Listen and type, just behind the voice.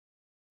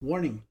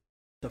Warning: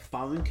 the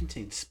following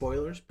contains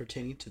spoilers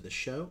pertaining to the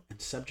show and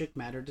subject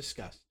matter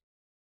discussed.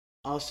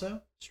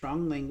 Also,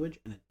 strong language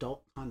and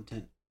adult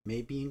content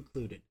may be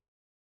included.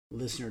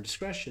 Listener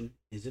discretion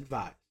is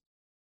advised.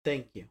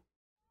 Thank you.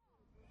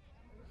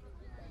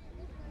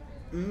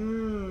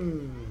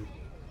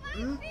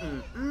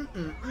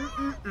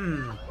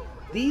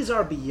 These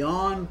are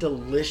beyond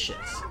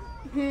delicious.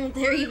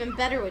 They're even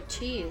better with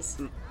cheese.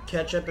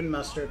 Ketchup and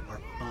mustard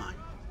are fine.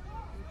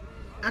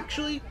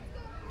 Actually,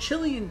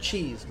 chili and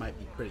cheese might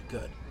be pretty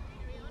good.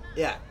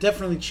 Yeah,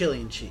 definitely chili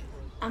and cheese.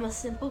 I'm a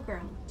simple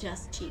girl,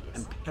 just cheese.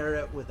 And pair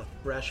it with a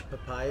fresh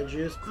papaya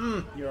juice.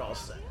 You're all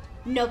set.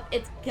 Nope,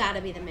 it's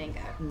gotta be the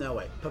mango. No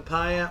way.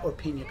 Papaya or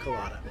pina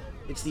colada.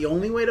 It's the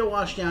only way to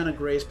wash down a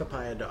Gray's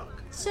papaya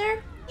dog.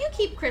 Sir, you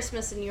keep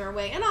Christmas in your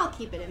way, and I'll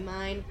keep it in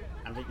mine.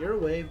 Have it your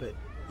way, but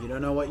you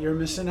don't know what you're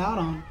missing out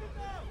on.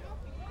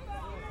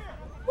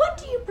 What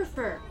do you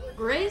prefer,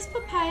 Gray's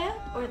papaya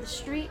or the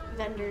street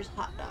vendor's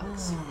hot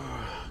dogs?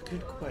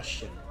 Good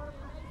question.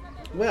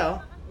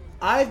 Well,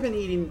 I've been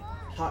eating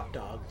hot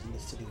dogs in the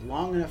city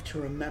long enough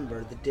to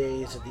remember the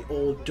days of the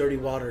old dirty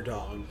water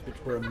dogs, which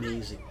were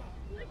amazing.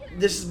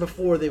 This is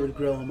before they would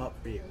grill them up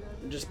for you.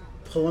 And just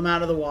pull them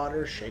out of the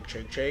water, shake,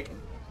 shake, shake, and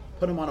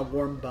put them on a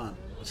warm bun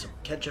with some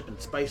ketchup and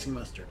spicy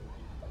mustard.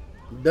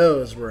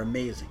 Those were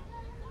amazing.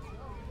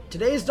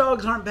 Today's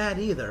dogs aren't bad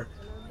either.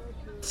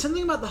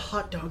 Something about the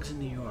hot dogs in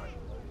New York.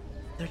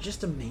 They're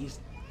just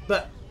amazing.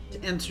 But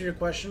to answer your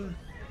question,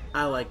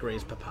 I like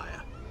Gray's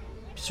papaya.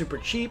 Super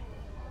cheap,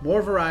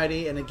 more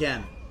variety, and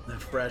again, the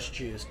fresh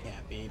juice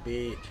can't be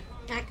beat.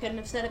 I couldn't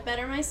have said it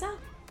better myself.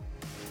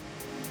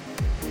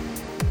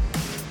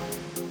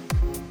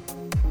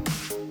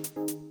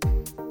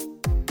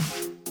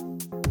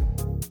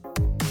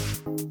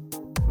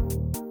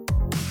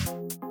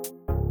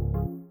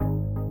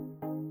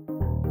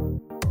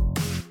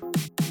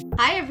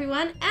 Hi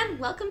everyone, and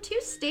welcome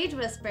to Stage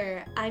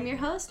Whisper. I'm your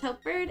host,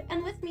 Hope Bird,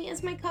 and with me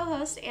is my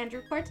co-host,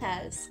 Andrew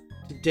Cortez.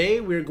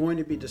 Today we're going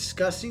to be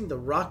discussing the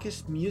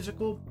raucous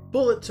musical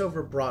Bullets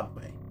Over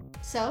Broadway.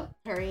 So,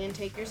 hurry and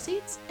take your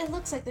seats. It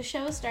looks like the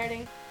show is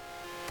starting.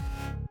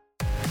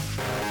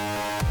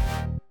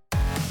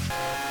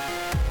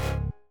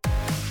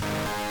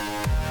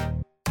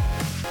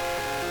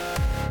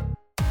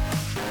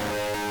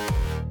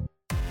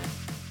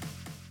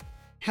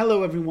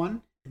 Hello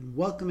everyone, and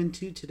welcome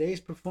into today's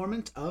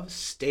performance of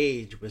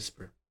Stage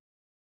Whisper.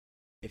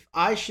 If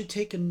I should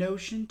take a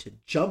notion to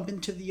jump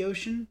into the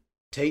ocean,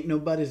 'tain't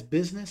nobody's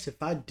business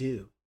if I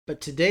do.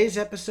 But today's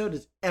episode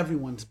is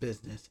everyone's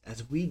business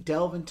as we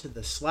delve into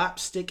the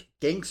slapstick,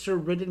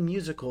 gangster-ridden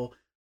musical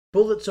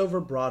Bullets Over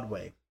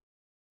Broadway.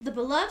 The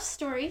beloved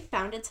story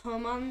found its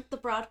home on the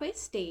Broadway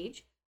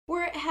stage,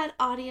 where it had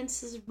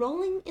audiences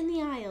rolling in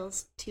the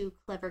aisles to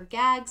clever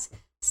gags,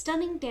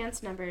 stunning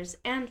dance numbers,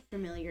 and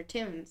familiar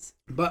tunes.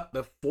 But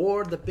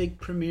before the big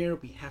premiere,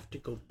 we have to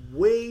go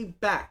way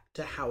back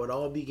to how it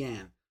all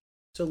began.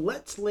 So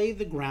let's lay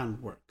the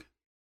groundwork.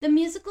 The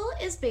musical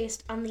is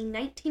based on the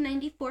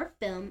 1994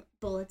 film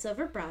Bullets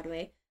Over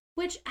Broadway,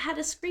 which had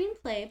a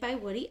screenplay by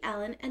Woody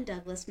Allen and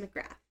Douglas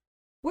McGrath.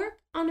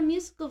 Work on a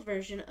musical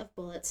version of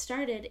Bullets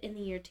started in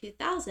the year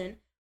 2000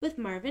 with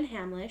Marvin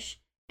Hamlisch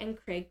and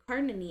Craig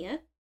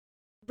Carnania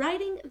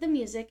writing the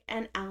music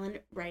and Allen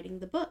writing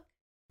the book.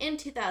 In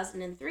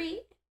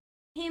 2003,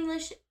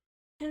 Hamlisch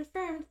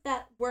confirmed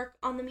that work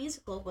on the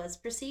musical was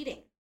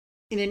proceeding.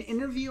 In an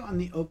interview on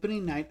the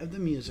opening night of the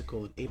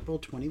musical in April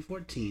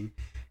 2014,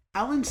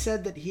 Allen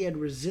said that he had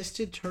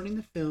resisted turning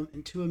the film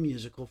into a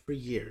musical for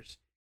years,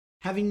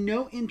 having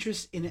no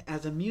interest in it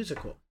as a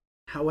musical.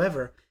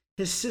 However,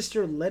 his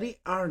sister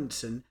Letty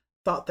Aronson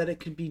thought that it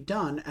could be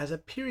done as a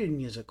period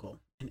musical,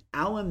 and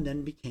Allen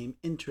then became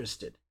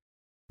interested.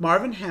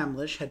 Marvin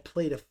Hamlisch had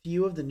played a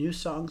few of the new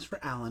songs for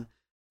Allen,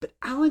 but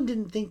Allen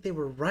didn't think they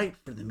were right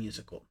for the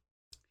musical.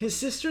 His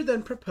sister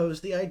then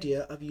proposed the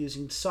idea of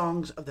using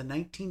songs of the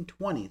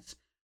 1920s,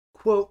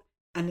 quote,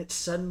 and it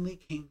suddenly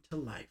came to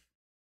life.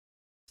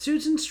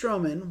 Susan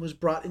Stroman was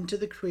brought into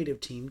the creative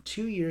team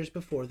 2 years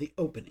before the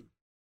opening.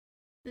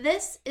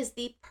 This is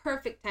the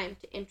perfect time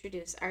to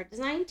introduce our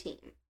design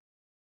team.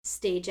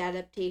 Stage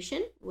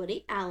adaptation,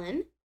 Woody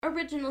Allen.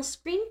 Original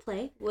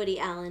screenplay, Woody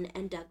Allen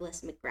and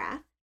Douglas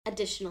McGrath.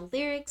 Additional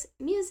lyrics,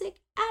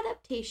 music,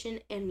 adaptation,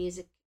 and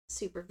music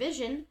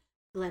supervision,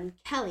 Glenn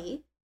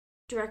Kelly.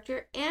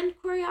 Director and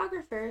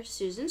choreographer,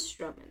 Susan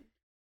Stroman.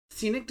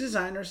 Scenic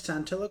designer,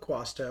 Santa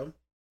Laquasto.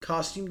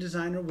 Costume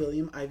designer,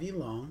 William Ivy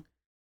Long.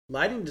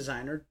 Lighting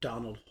designer,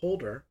 Donald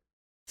Holder.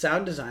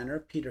 Sound designer,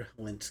 Peter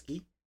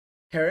Helinski.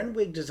 Hair and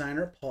wig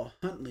designer, Paul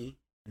Huntley.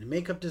 And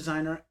makeup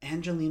designer,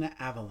 Angelina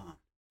Avalon.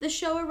 The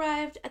show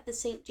arrived at the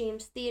St.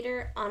 James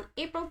Theater on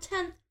April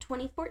 10th,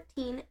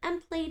 2014,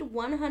 and played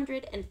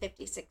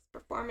 156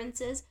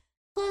 performances,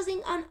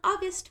 closing on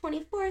August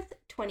 24th,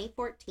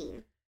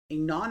 2014. A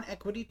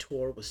non-equity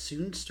tour was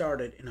soon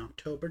started in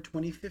October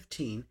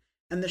 2015,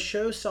 and the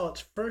show saw its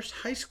first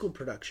high school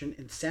production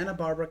in Santa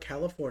Barbara,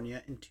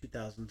 California in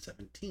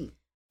 2017.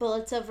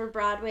 Bullets Over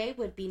Broadway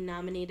would be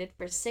nominated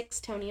for 6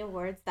 Tony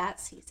Awards that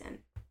season.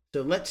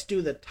 So let's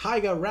do the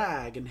tiger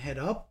rag and head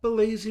up a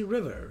lazy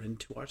river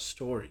into our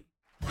story.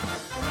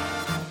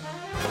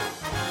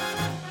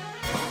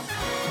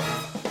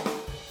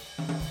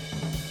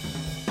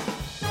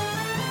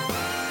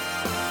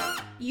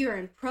 You're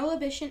in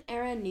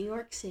Prohibition-era New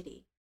York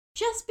City,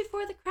 just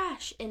before the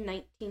crash in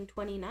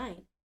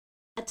 1929,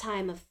 a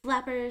time of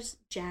flappers,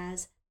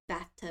 jazz,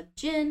 bathtub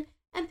gin,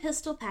 and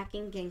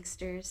pistol-packing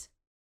gangsters.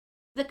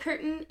 The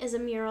Curtain is a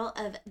mural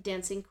of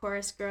dancing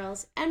chorus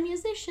girls and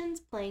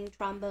musicians playing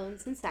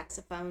trombones and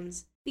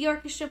saxophones. The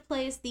orchestra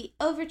plays the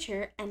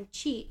overture, and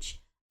Cheech,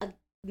 a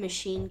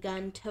machine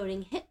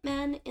gun-toting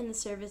hitman in the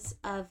service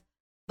of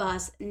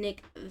boss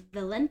Nick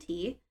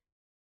Valenti,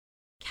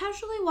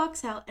 casually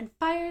walks out and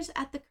fires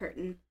at the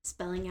curtain,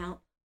 spelling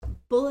out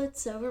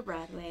 "Bullets Over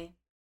Broadway."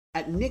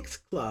 At Nick's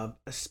Club,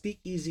 a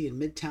speakeasy in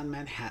Midtown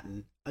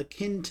Manhattan,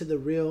 akin to the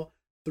real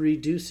Three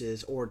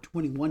Deuces or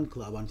 21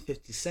 Club on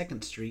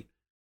 52nd Street,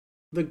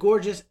 the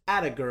gorgeous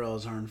Atta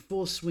girls are in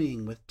full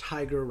swing with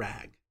Tiger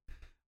Rag.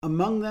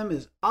 Among them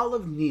is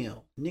Olive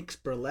Neal, Nick's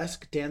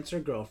burlesque dancer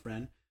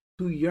girlfriend,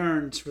 who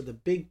yearns for the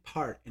big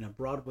part in a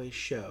Broadway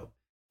show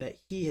that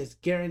he has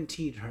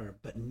guaranteed her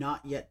but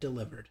not yet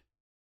delivered.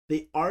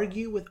 They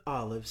argue with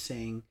Olive,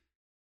 saying,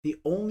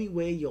 "The only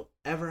way you'll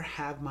ever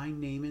have my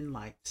name in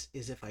lights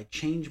is if I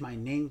change my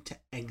name to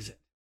Exit."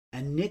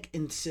 And Nick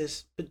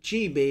insists, "But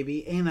gee,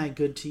 baby, ain't I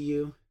good to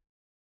you?"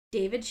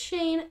 David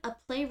Shane, a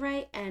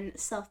playwright and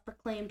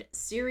self-proclaimed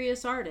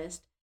serious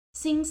artist,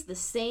 sings the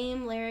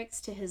same lyrics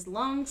to his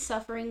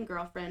long-suffering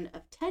girlfriend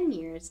of 10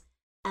 years,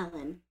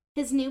 Ellen.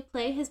 His new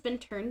play has been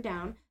turned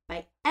down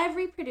by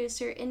every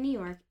producer in New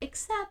York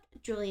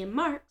except Julian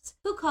Marks,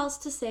 who calls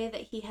to say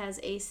that he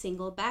has a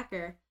single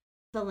backer,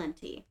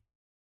 Valenti.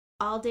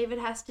 All David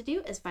has to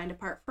do is find a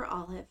part for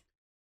Olive.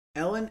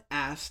 Ellen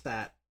asks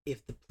that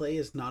if the play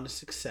is not a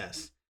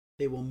success,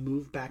 they will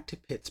move back to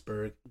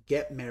Pittsburgh,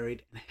 get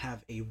married, and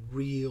have a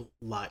real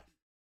life.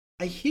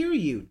 "I hear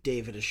you,"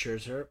 David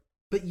assures her,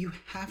 "but you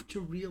have to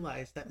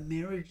realize that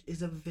marriage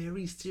is a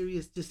very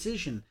serious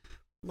decision,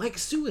 like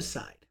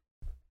suicide."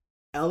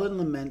 Ellen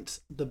laments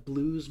the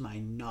blues my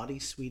naughty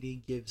sweetie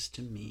gives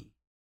to me.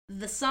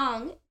 The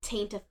song,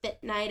 "Tain't a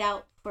Fit Night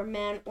Out for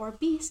Man or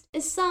Beast,"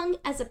 is sung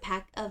as a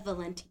pack of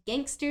Valenti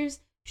gangsters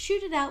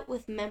shoot it out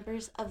with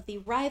members of the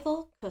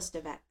rival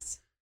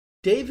Kostovecs.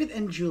 David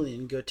and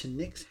Julian go to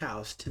Nick's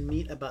house to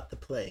meet about the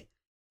play,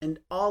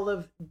 and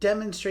Olive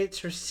demonstrates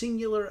her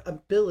singular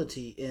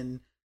ability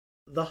in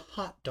the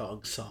hot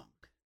dog song.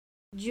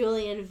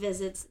 Julian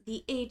visits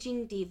the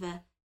aging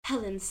diva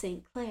Helen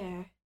St.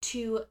 Clair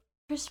to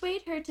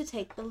persuade her to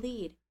take the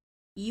lead.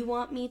 "You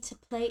want me to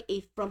play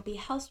a frumpy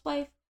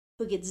housewife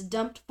who gets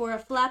dumped for a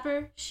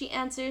flapper?" she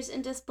answers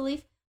in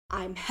disbelief.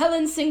 "I'm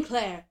Helen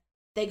Sinclair.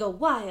 They go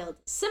wild,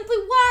 simply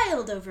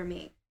wild over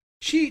me."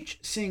 Cheech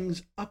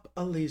sings "Up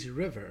a Lazy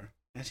River"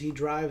 as he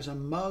drives a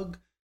mug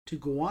to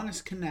Gowanus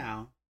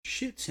Canal,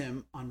 shoots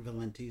him on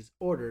Valenti's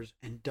orders,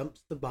 and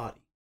dumps the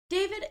body.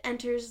 David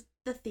enters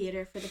the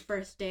theater for the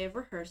first day of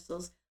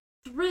rehearsals.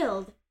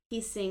 Thrilled,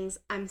 he sings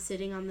 "I'm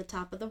Sitting on the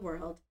Top of the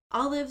World."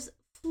 Olive's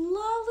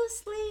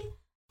flawlessly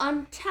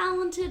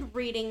untalented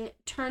reading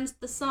turns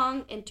the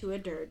song into a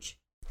dirge.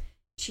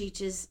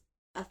 Cheech is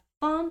a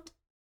font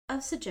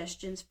of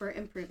suggestions for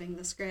improving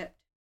the script.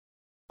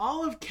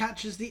 Olive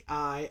catches the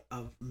eye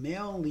of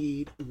male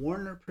lead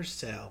Warner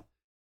Purcell,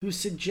 who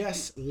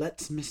suggests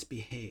 "Let's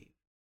Misbehave."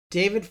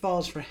 David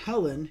falls for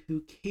Helen,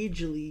 who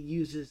cagily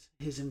uses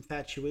his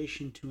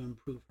infatuation to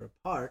improve her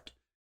part.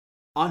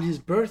 On his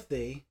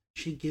birthday,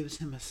 she gives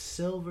him a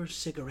silver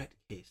cigarette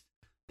case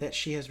that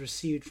she has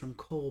received from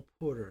Cole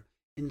Porter,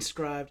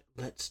 inscribed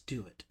 "Let's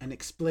Do It," and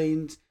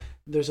explains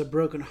there's a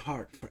broken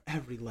heart for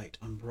every light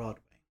on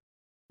Broadway.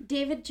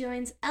 David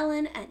joins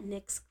Ellen at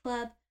Nick's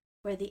Club,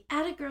 where the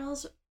Atta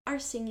girls are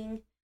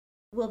singing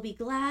 "We'll Be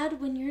Glad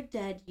When You're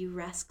Dead, You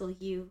Rascal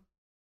You,"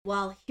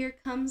 while "Here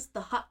Comes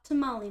the Hot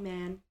Tamale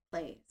Man"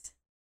 plays.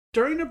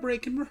 During a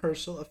break in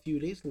rehearsal a few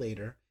days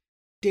later,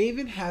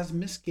 David has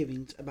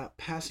misgivings about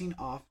passing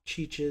off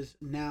Cheech's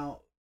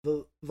now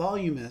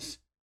voluminous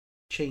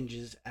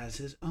changes as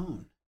his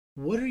own.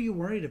 "What are you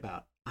worried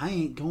about? I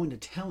ain't going to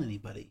tell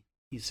anybody,"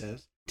 he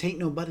says. "'Tain't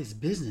nobody's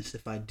business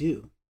if I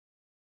do."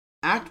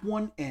 Act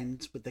 1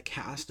 ends with the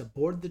cast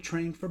aboard the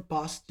train for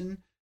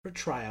Boston for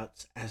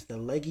tryouts as the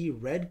leggy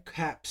Red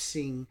Caps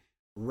sing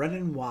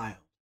 "Runnin'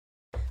 Wild."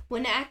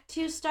 When Act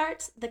 2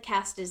 starts, the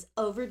cast is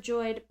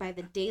overjoyed by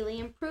the daily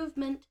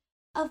improvement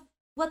of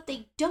what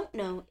they don't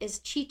know is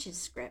Cheech's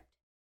script.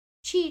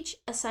 Cheech,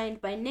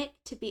 assigned by Nick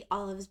to be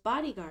Olive's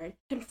bodyguard,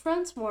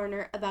 confronts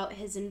Warner about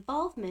his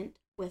involvement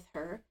with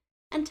her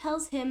and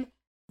tells him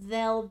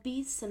there'll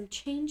be some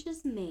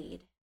changes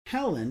made.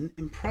 Helen,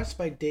 impressed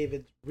by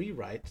David's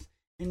rewrites,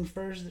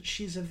 infers that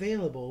she's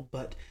available,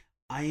 but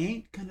 "I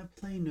ain't gonna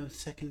play no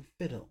second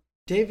fiddle."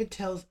 David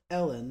tells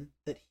Ellen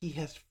that he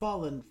has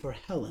fallen for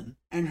Helen,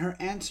 and her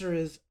answer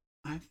is,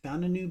 "I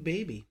found a new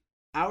baby."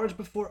 Hours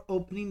before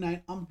opening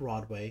night on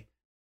Broadway,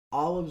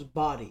 Olive's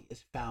body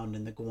is found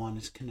in the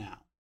Gowanus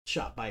Canal,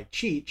 shot by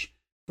Cheech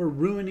for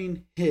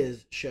ruining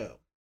his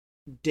show.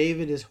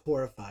 David is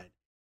horrified,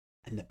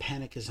 and the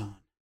panic is on.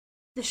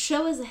 The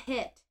show is a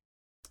hit.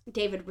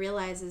 David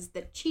realizes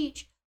that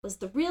Cheech was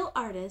the real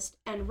artist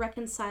and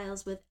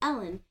reconciles with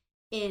Ellen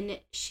in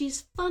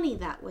She's Funny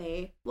That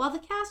Way, while the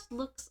cast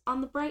looks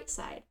on the bright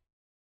side.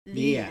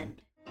 The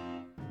end.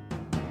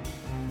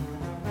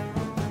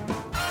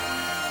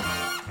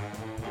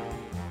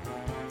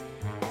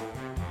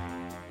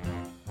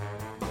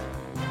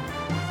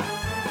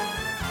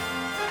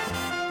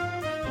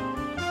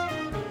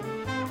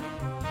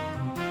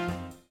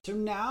 So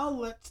now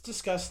let's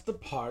discuss the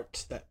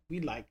parts that we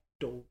liked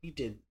or we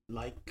didn't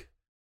like.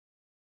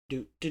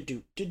 Do.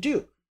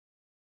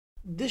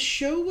 This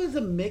show was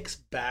a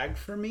mixed bag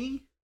for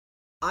me.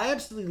 I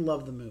absolutely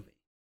love the movie.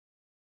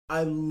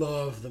 I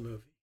love the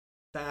movie.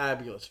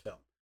 Fabulous film.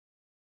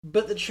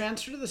 But the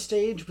transfer to the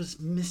stage was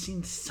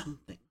missing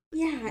something.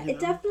 Yeah, it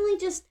definitely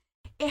just,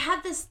 it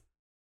had this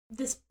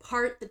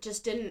part that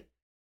just didn't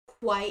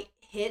quite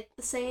hit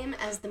the same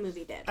as the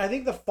movie did. I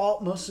think the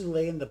fault mostly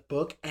lay in the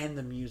book and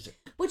the music.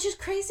 Which is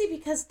crazy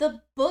because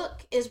the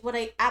book is what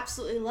I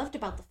absolutely loved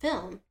about the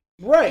film.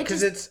 Right,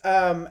 because it's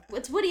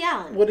Woody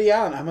Allen. Woody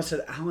Allen. I almost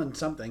said Allen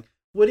something.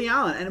 Woody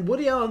Allen. And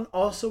Woody Allen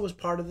also was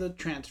part of the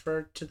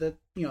transfer to the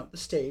the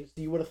stage.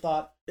 You would have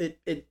thought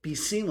it'd be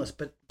seamless,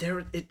 but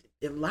it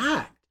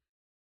lagged.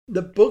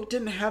 The book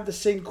didn't have the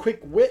same quick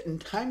wit and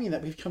timing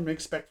that we've come to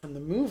expect from the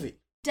movie.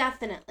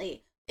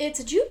 Definitely. It's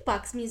a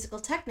jukebox musical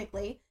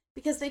technically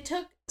because they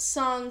took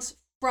songs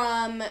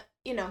from,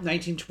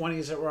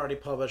 1920s that were already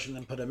published and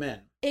then put them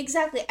in.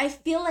 Exactly. I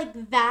feel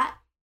like that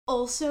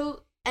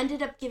also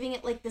ended up giving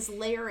it like this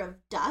layer of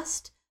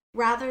dust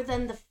rather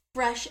than the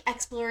fresh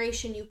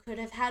exploration you could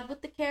have had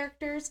with the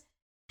characters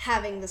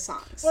having the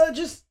songs. Well,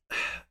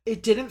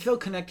 it didn't feel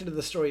connected to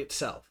the story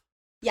itself.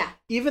 Yeah.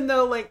 Even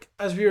though, like,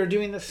 as we were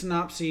doing the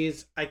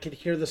synopses, I could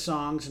hear the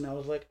songs and I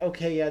was like,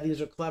 okay, yeah,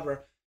 these are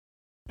clever.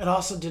 It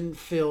also didn't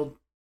feel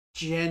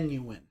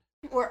genuine.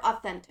 Or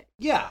authentic.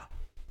 Yeah.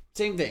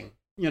 Same thing,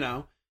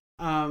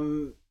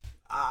 I'm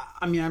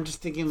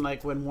just thinking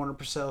like when Warner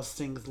Purcell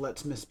sings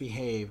Let's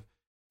Misbehave,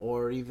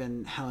 or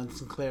even Helen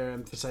Sinclair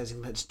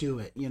emphasizing Let's Do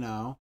It,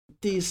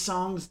 These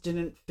songs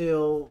didn't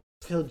feel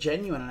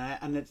genuine,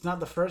 and it's not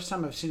the first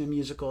time I've seen a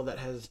musical that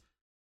has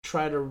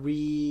tried to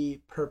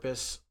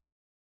repurpose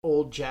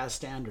old jazz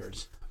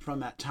standards from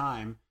that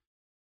time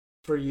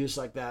for use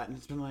like that, and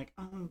it's been like,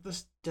 oh,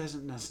 this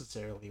doesn't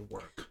necessarily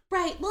work.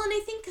 Right. Well, and I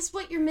think because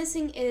what you're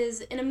missing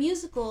is in a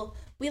musical,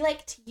 we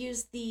like to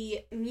use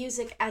the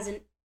music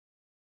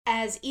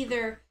as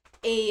either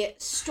a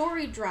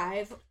story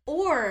drive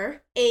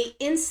or a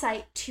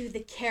insight to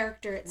the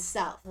character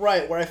itself.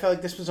 Right, where I felt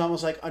like this was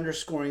almost like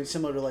underscoring,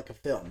 similar to like a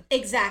film.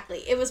 Exactly.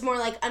 It was more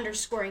like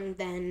underscoring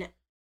than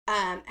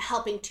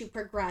helping to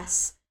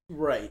progress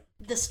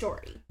the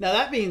story. Now,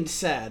 that being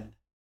said,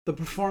 the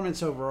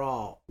performance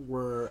overall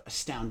were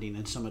astounding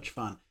and so much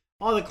fun.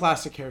 All the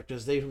classic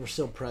characters, they were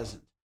still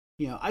present.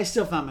 I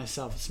still found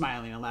myself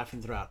smiling and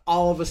laughing throughout.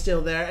 All of us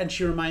still there, and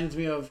she reminds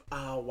me of,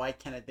 why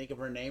can't I think of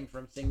her name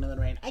from Singing in the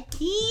Rain? I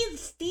can't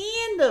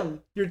stand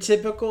them. Your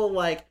typical,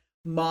 like,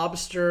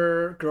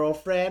 mobster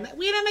girlfriend.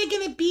 When am I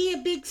gonna be a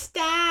big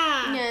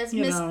star? Yes,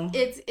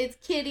 it's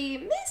Kitty,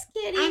 Miss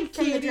Kitty I'm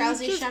from Kitty, the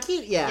Drowsy Chef.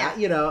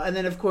 Yeah, and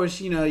then of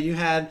course, you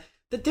had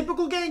the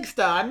typical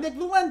gangsta. I'm Nick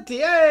Valenti.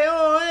 Hey,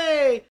 oh,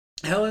 hey.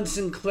 Helen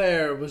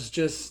Sinclair was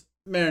just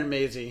Marin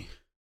Maisie.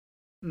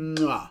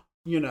 Mwah.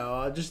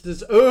 Just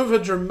this over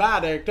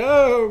dramatic.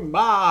 Oh my,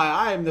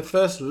 I am the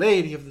first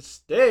lady of the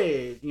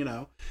stage.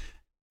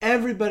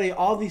 Everybody,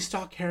 all these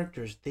stock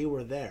characters, they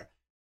were there.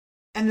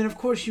 And then, of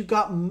course, you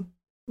got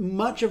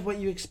much of what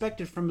you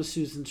expected from a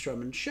Susan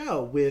Stroman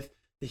show with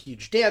the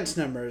huge dance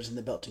numbers and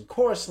the built-in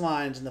chorus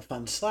lines and the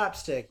fun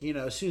slapstick.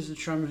 Susan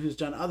Stroman, who's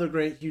done other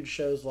great huge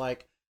shows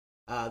like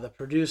The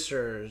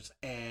Producers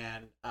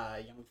and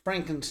Young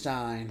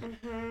Frankenstein.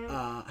 Mm-hmm.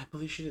 I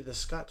believe she did the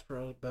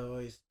Scottsboro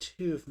Boys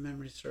too, if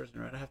memory serves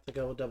me right. I have to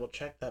go double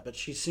check that. But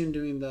she's soon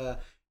doing the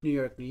New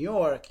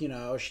York.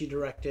 She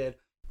directed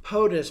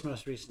POTUS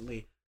most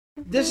recently.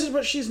 Mm-hmm. This is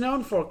what she's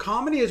known for.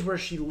 Comedy is where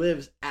she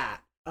lives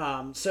at.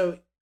 So,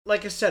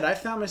 like I said, I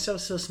found myself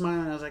still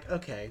smiling. I was like,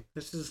 okay,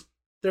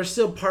 there's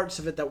still parts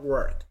of it that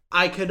work.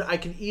 I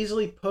could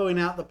easily point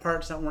out the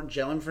parts that weren't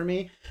gelling for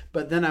me,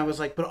 but then I was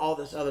like, but all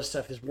this other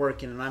stuff is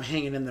working, and I'm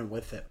hanging in there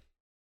with it.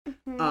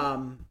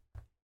 Mm-hmm.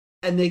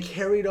 And they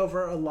carried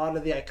over a lot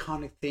of the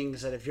iconic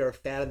things that if you're a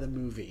fan of the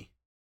movie,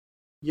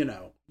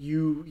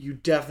 you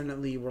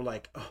definitely were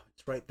like, oh,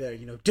 it's right there.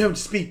 Don't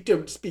speak,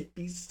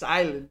 be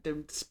silent,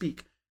 don't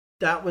speak.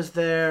 That was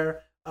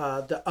there.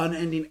 The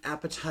unending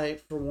appetite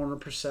for Warner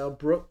Purcell.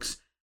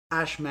 Brooks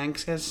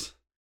Ashmanskas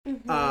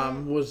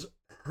was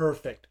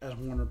perfect as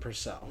Warner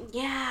Purcell.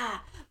 Yeah.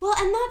 Well,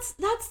 and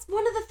that's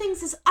one of the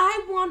things is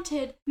I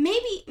wanted,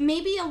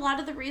 maybe a lot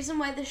of the reason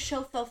why this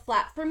show fell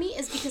flat for me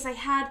is because I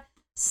had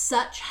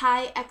such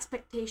high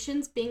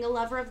expectations being a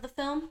lover of the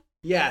film.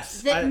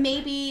 Yes. That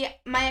maybe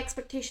my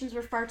expectations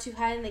were far too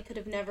high and they could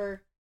have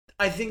never...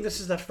 I think this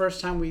is the first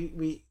time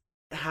we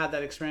had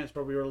that experience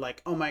where we were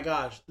like, oh my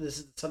gosh, this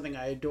is something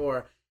I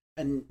adore.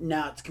 and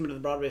now it's coming to the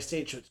Broadway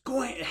stage, so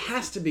it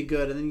has to be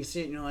good. And then you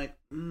see it and you're like,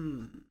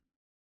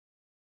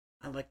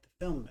 I like the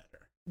film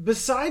better.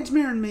 Besides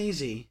Marin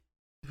Maisie,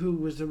 who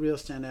was the real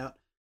standout,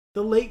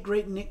 the late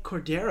great Nick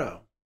Cordero,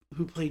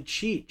 who played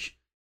Cheech,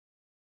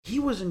 he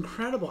was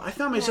incredible. I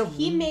found myself...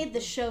 He made the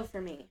show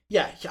for me.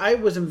 Yeah, I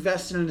was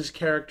invested in his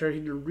character. He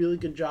did a really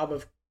good job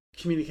of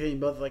communicating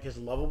both like his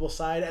lovable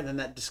side and then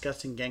that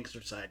disgusting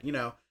gangster side. You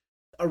know,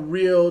 a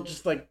real,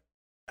 just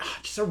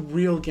a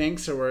real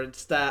gangster where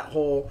it's that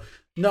whole,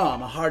 no,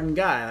 I'm a hardened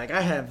guy. Like,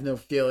 I have no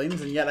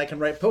feelings and yet I can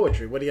write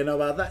poetry. What do you know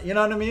about that? You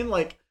know what I mean?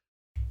 Like,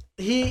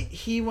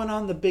 he went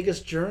on the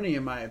biggest journey,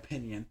 in my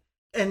opinion.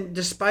 And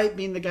despite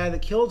being the guy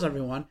that kills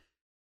everyone,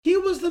 he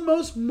was the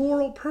most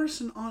moral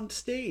person on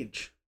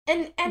stage.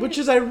 And which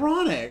is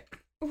ironic.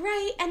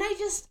 Right. And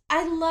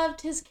I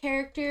loved his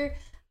character.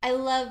 I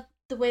loved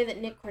the way that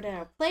Nick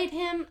Cordero played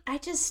him.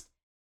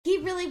 He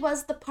really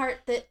was the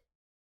part that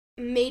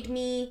made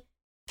me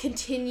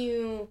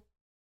continue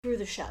through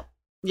the show.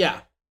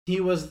 Yeah.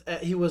 He was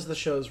the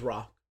show's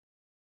rock.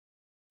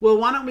 Well,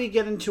 why don't we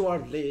get into our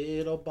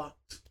little box?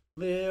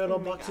 Little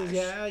boxes,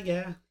 gosh.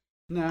 Yeah.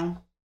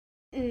 No.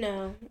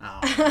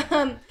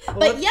 Oh.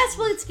 But yes,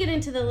 let's get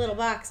into the little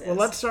boxes. Well,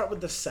 let's start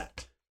with the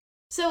set.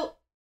 So,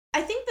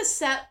 I think the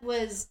set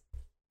was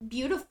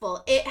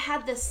beautiful. It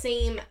had the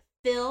same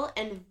feel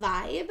and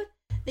vibe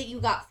that you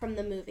got from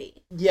the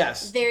movie.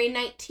 Yes. Very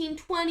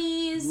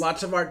 1920s.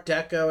 Lots of Art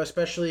Deco,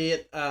 especially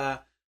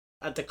at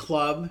the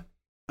club.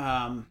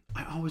 I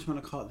always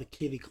want to call it the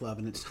Kitty Club,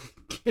 and it's not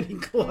the Kitty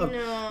Club.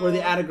 No. Where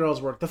the Atta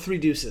Girls work. The Three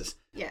Deuces.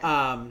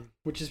 Yeah.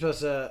 Which is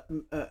supposed to...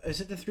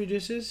 is it the Three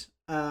Deuces?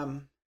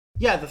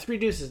 Yeah, the Three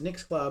Deuces,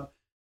 Nick's Club.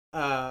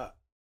 I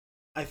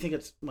think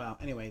it's... Well,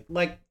 anyway,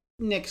 like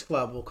Nick's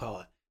Club, we'll call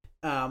it.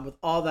 With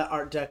all that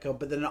Art Deco,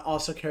 but then it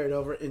also carried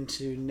over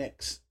into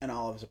Nick's and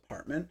Olive's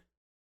apartment.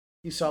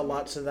 You saw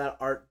lots of that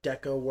Art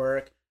Deco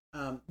work.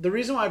 The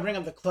reason why I bring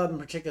up the club in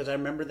particular is I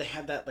remember they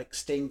had that like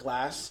stained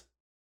glass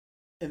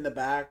in the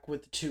back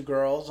with the two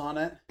girls on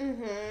it.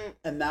 Mm-hmm.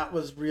 And that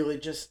was really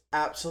just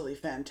absolutely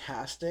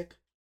fantastic.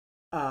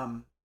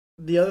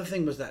 The other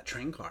thing was that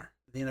train car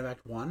at the end of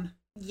Act 1.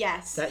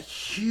 Yes. That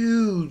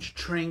huge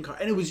train car.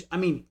 And it was,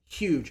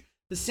 huge.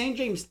 The St.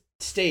 James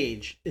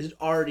stage is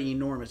already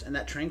enormous, and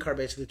that train car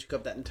basically took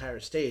up that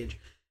entire stage.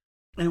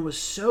 And it was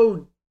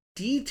so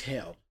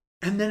detailed.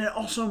 And then it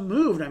also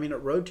moved. It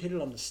rotated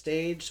on the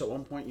stage. So at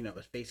one point, it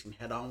was facing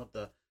head on with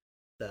the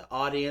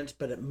audience,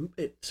 but it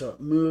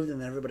moved,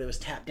 and then everybody was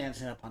tap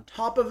dancing up on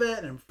top of it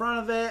and in front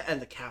of it,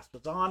 and the cast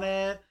was on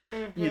it.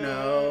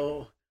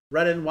 Mm-hmm.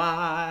 Red and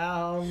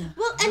wild.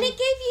 Well, and it gave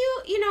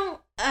you,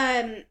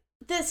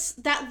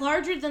 that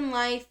larger than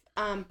life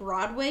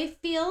Broadway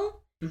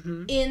feel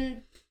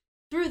in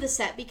through the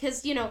set,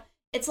 because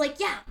it's like,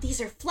 yeah, these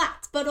are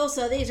flats, but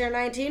also these are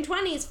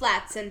 1920s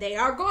flats, and they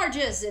are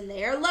gorgeous, and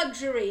they are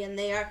luxury, and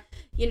they are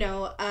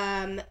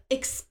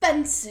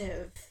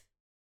expensive.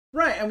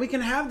 Right, and we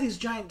can have these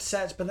giant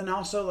sets, but then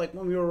also, like,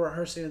 when we were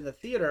rehearsing in the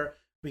theater,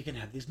 we can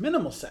have these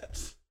minimal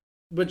sets,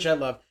 which I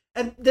love.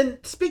 And then,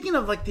 speaking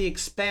of, like, the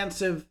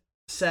expansive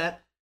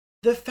set,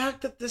 the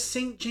fact that the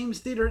St. James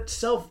Theater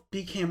itself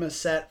became a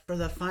set for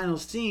the final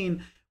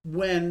scene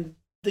when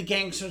the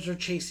gangsters are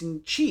chasing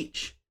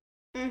Cheech.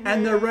 Mm-hmm.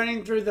 And they're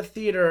running through the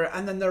theater,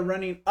 and then they're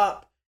running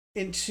up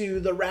into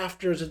the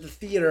rafters of the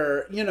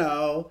theater,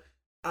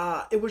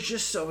 it was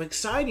just so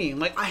exciting.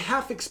 Like, I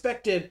half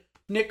expected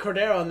Nick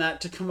Cordero on that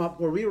to come up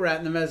where we were at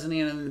in the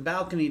mezzanine and in the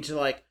balcony to,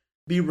 like,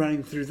 be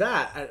running through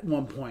that at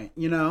one point,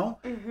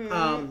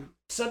 Mm-hmm.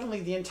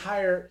 Suddenly the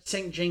entire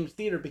St. James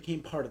Theater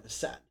became part of the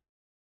set,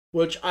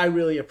 which I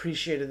really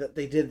appreciated that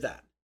they did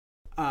that.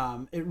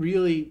 It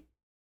really...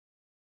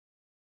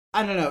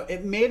 I don't know.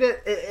 It made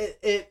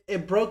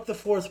it broke the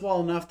fourth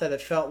wall enough that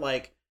it felt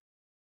like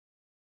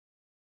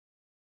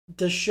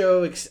the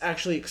show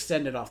actually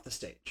extended off the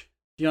stage.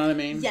 Do you know what I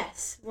mean?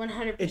 Yes,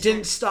 100%. It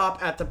didn't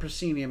stop at the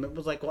proscenium. It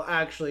was like, well,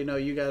 actually, no,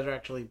 you guys are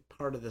actually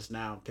part of this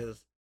now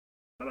because,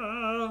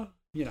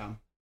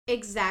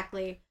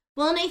 Exactly.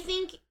 Well, and I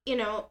think,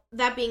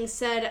 that being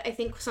said, I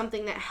think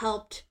something that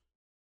helped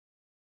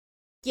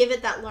give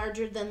it that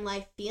larger than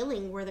life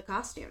feeling were the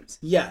costumes.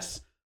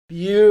 Yes.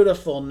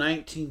 Beautiful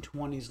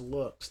 1920s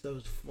looks.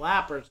 Those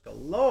flappers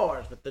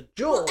galore with the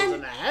jewels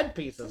and the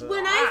headpieces.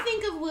 When I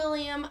think of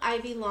William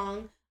Ivy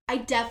Long, I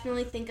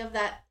definitely think of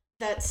that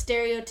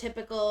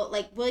stereotypical,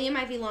 like, William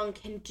Ivy Long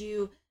can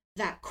do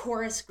that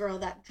chorus girl,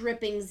 that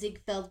dripping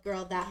Ziegfeld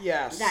girl,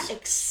 that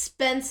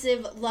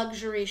expensive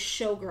luxury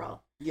showgirl.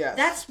 Yes.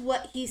 That's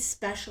what he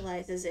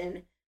specializes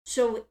in.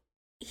 So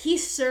he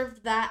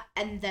served that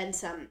and then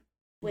some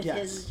with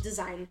his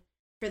design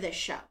for this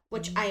show,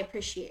 which I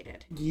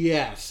appreciated.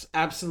 Yes,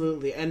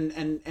 absolutely.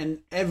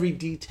 And every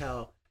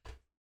detail,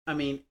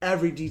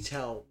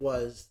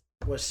 was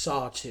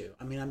saw to.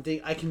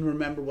 I can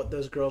remember what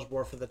those girls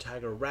wore for the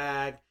Tiger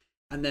Rag,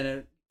 and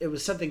then it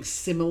was something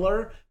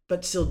similar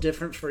but still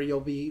different for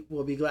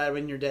We'll Be Glad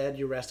When You're Dead,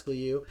 You Rascal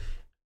You.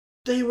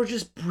 They were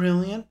just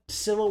brilliant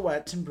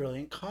silhouettes and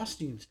brilliant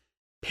costumes.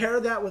 pair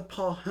that with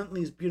Paul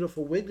Huntley's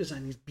beautiful wig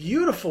design. These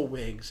beautiful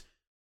wigs.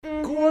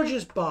 Mm-hmm.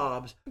 Gorgeous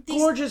bobs.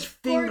 Gorgeous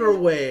finger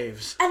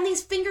waves. And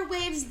these finger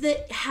waves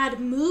that had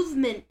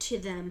movement to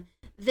them.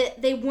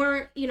 That they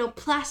weren't,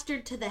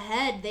 plastered to the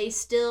head. They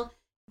still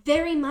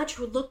very much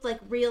looked like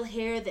real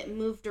hair that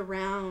moved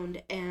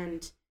around.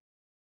 And,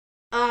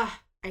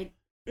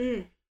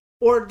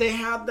 Or they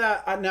have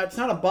that, now it's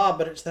not a bob,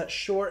 but it's that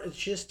short, it's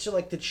just to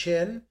like the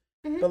chin,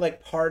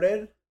 but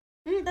parted.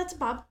 That's a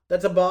bob.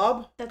 That's a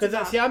bob? That's a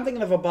bob. See, I'm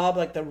thinking of a bob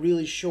like the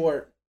really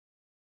short,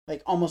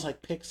 like almost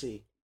like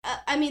pixie.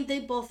 They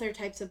both are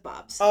types of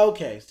bobs.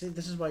 Okay, see,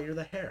 this is why you're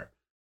the hair.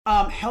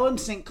 Helen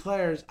St.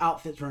 Clair's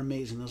outfits were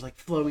amazing. Those like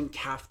flowing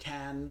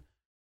caftan,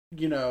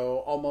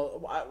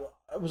 almost,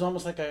 it was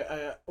almost like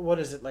a what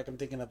is it, like I'm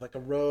thinking of like a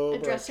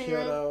robe, a dressing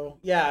robe?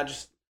 Yeah,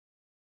 just,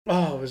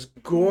 it was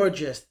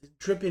gorgeous,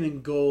 dripping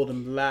in gold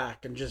and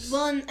black and just...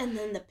 and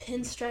then the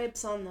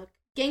pinstripes on the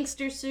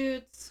gangster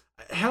suits.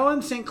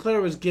 Helen St. Clair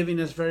was giving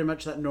us very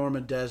much that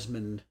Norma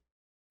Desmond.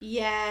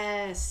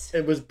 Yes.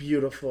 It was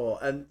beautiful.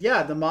 And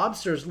yeah, the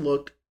mobsters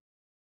looked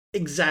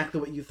exactly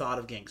what you thought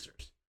of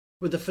gangsters.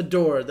 With the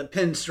fedora, the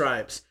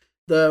pinstripes,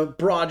 the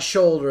broad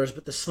shoulders,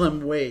 but the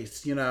slim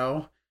waist,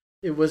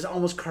 It was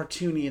almost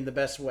cartoony in the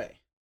best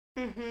way.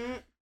 Mm-hmm.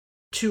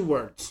 2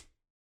 words.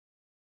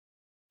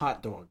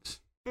 Hot dogs.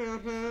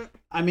 Mm-hmm.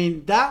 I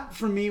mean, that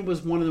for me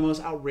was one of the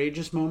most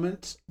outrageous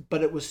moments,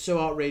 but it was so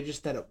outrageous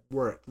that it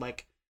worked.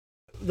 Like,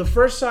 the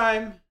first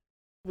time,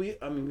 we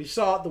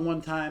saw it the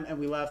one time and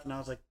we left and I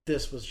was like,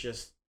 this was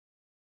just,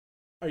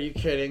 are you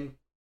kidding?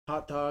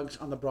 Hot dogs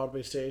on the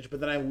Broadway stage. But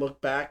then I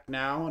look back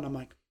now and I'm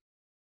like,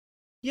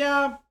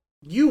 yeah,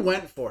 you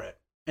went for it.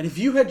 And if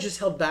you had just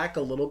held back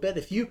a little bit,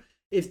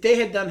 if they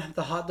had done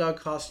the hot dog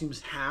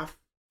costumes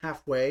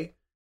halfway,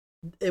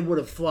 it would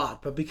have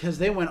flopped. But because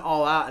they went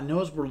all out and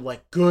those were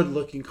like good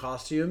looking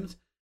costumes,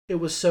 it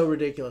was so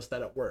ridiculous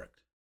that it worked.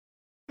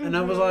 Mm-hmm. And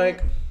I was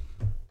like,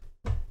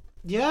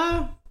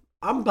 yeah,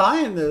 I'm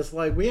buying this.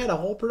 Like, we had a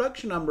whole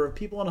production number of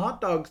people in hot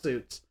dog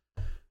suits.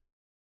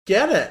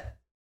 Get it.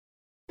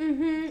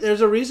 Mm-hmm.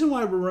 There's a reason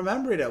why we're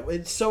remembering it.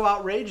 It's so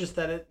outrageous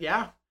that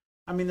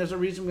there's a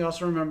reason we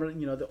also remember,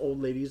 the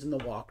old ladies and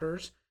the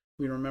walkers.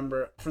 We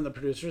remember from the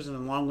producers, and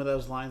along with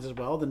those lines as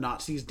well, the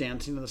Nazis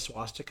dancing to the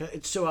swastika.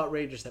 It's so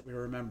outrageous that we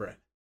remember it.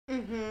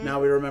 Mm-hmm.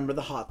 Now we remember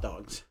the hot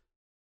dogs.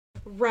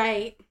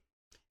 Right.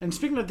 And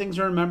speaking of things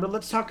to remember,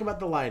 let's talk about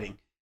the lighting.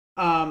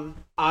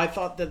 I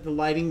thought that the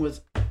lighting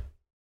was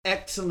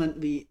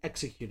excellently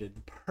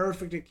executed,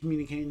 perfect at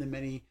communicating the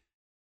many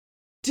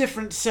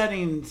different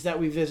settings that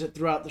we visit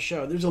throughout the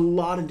show. There's a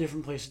lot of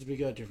different places we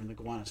go to, from the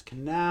Gowanus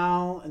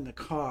Canal and the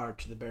car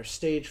to the bare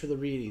stage for the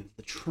readings,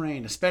 the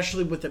train,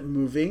 especially with it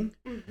moving,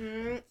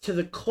 to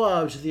the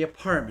club, to the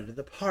apartment, to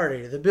the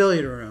party, to the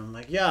billiard room,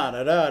 like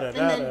yada da da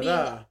da da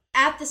da.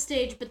 At the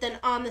stage, but then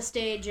on the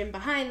stage and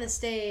behind the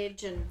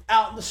stage and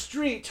out in the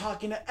street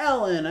talking to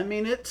Ellen. I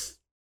mean, it's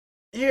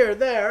here,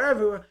 there,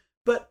 everywhere,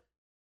 but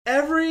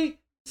every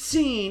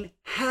scene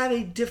had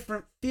a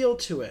different feel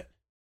to it.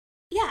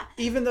 Yeah.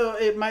 Even though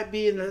it might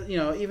be in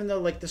the, even though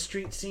like the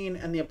street scene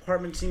and the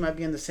apartment scene might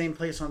be in the same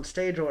place on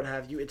stage or what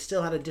have you, it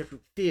still had a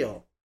different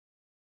feel.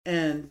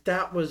 And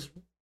that was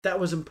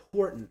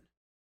important,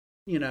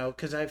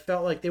 because I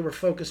felt like they were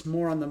focused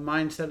more on the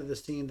mindset of the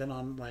scene than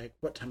on like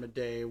what time of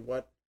day,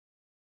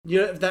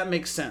 if that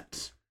makes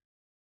sense.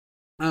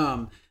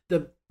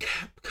 The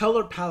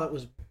color palette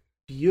was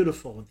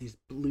beautiful with these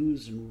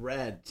blues and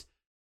reds,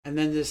 and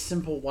then this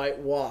simple white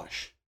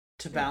wash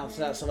to balance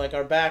it out. So like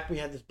our back, we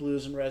had this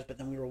blues and reds, but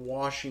then we were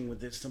washing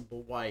with this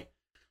simple white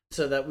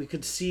so that we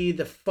could see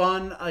the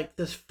fun, like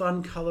this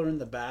fun color in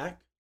the back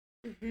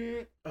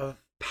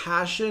of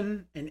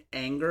passion and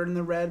anger in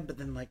the red, but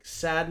then like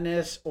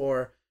sadness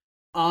or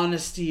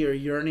honesty or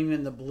yearning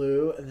in the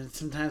blue. And then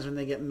sometimes when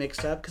they get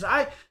mixed up,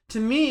 because to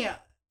me,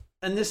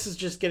 and this is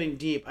just getting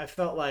deep, I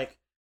felt like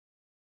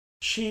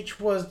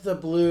Cheech was the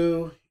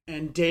blue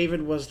and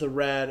David was the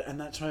red, and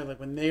that's why, like,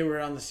 when they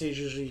were on the stage,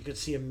 usually you could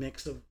see a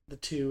mix of the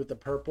two with the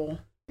purple,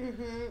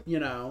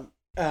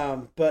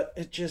 but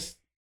it just,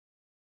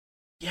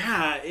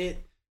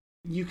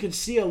 you could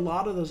see a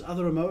lot of those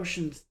other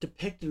emotions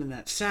depicted in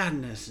that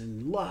sadness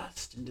and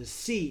lust and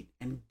deceit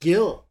and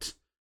guilt,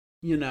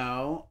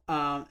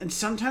 and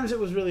sometimes it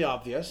was really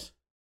obvious,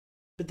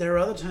 but there were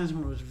other times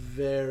when it was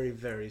very,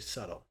 very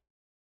subtle.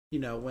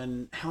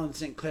 When Helen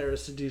St. Clair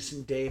is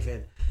seducing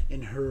David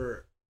in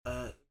her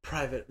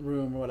private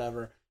room or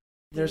whatever,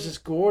 there's this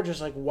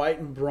gorgeous like white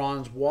and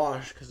bronze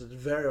wash because it's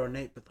very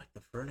ornate, but like the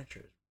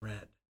furniture is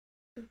red.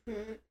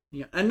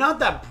 And not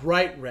that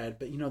bright red,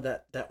 but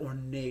that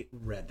ornate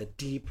red, the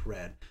deep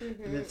red.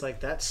 And it's like,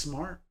 that's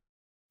smart.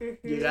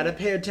 You got to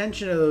pay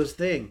attention to those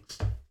things.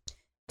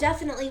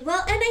 Definitely.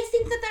 Well, and I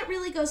think that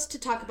really goes to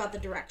talk about the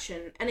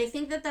direction, and I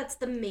think that that's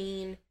the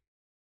main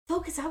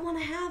focus I want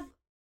to have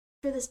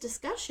for this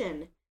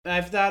discussion.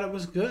 I thought it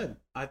was good.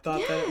 I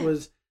thought that it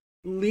was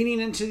leaning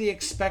into the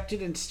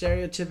expected and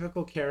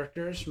stereotypical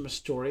characters from a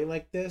story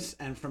like this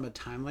and from a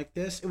time like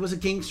this. It was a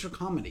gangster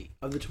comedy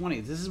of the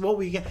 20s. This is what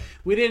we get.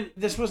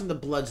 This wasn't the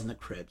Bloods and the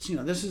Crips.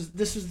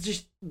 This was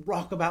just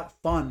rock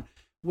about fun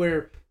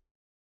where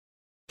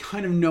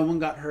kind of no one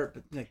got hurt,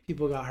 but like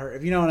people got hurt.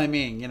 If you know what I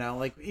mean,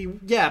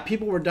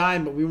 people were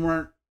dying, but we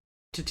weren't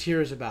to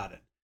tears about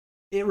it.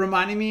 It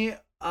reminded me,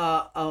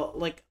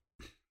 like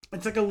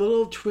it's like a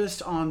little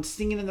twist on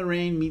Singing in the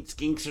Rain meets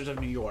Gangsters of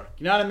New York.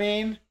 You know what I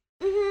mean?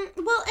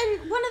 Mm-hmm. Well,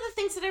 and one of the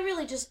things that I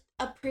really just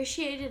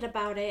appreciated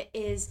about it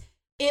is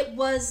it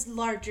was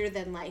larger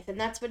than life, and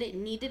that's what it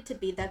needed to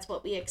be. That's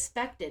what we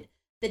expected.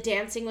 The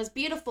dancing was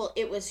beautiful.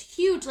 It was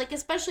huge, like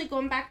especially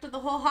going back to the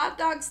whole hot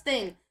dogs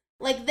thing.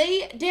 Like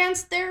they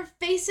danced their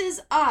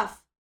faces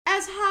off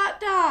as hot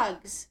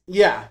dogs.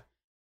 Yeah.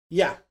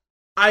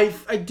 I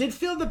did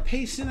feel the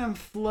pacing and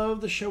flow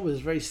of the show was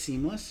very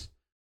seamless.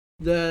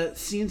 The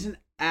scenes and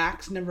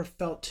acts never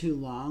felt too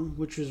long,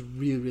 which was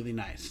really, really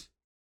nice.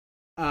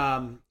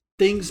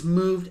 Things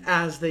moved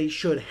as they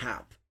should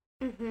have.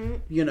 Mm-hmm.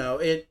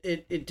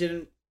 It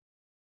didn't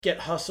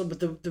get hustled,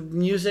 but the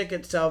music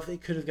itself,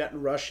 it could have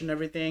gotten rushed and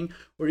everything,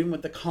 or even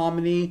with the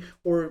comedy,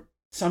 or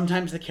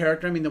sometimes the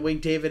character. I mean, the way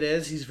David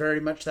is, he's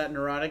very much that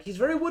neurotic. He's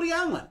very Woody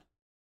Allen,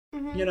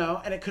 mm-hmm.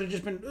 And it could have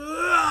just been,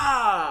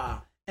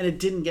 "Ugh!" And it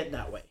didn't get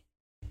that way.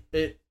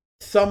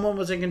 Someone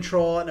was in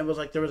control, and it was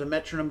like there was a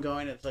metronome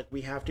going. It's like,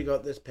 we have to go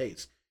at this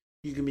pace.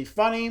 You can be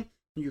funny,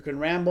 you can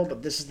ramble,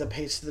 but this is the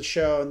pace of the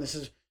show, and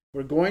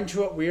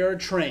we are a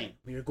train.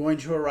 We are going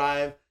to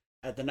arrive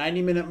at the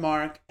 90-minute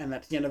mark, and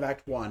that's the end of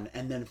Act 1,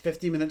 and then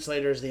 50 minutes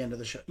later is the end of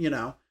the show.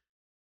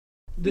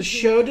 The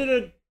show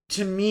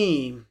to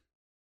me,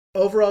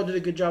 overall did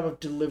a good job of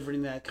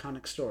delivering the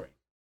iconic story.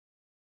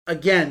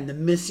 Again, the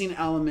missing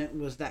element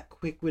was that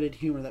quick-witted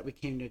humor that we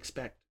came to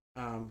expect,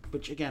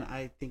 which again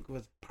I think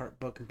was part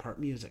book and part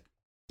music.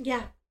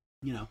 Yeah.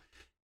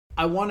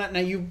 I want to now.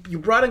 You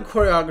brought in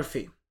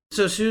choreography,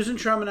 so Susan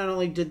Stroman not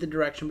only did the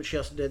direction, but she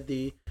also did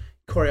the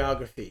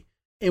choreography.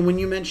 And when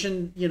you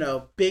mentioned,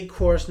 big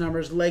chorus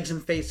numbers, legs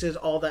and faces,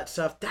 all that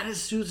stuff, that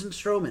is Susan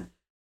Stroman.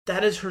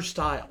 That is her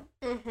style,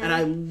 and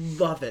I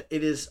love it.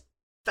 It is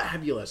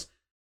fabulous.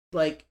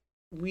 Like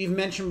we've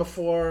mentioned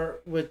before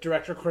with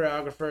director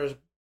choreographers,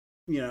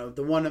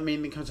 the one that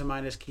mainly comes to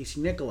mind is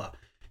Casey Nicola.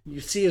 You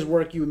see his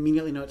work, you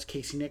immediately know it's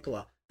Casey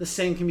Nicola. The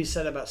same can be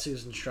said about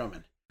Susan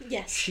Stroman.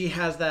 Yes. She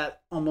has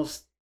that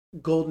almost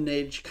golden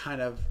age kind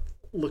of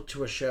look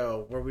to a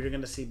show where we're going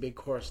to see big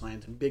chorus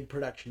lines and big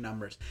production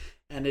numbers.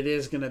 And it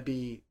is going to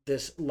be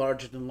this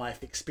larger than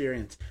life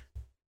experience.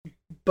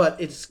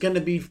 But it's going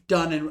to be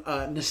done in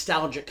a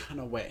nostalgic kind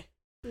of way.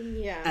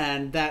 Yeah.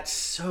 And that's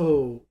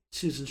so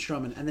Susan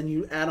Stroman. And then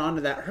you add on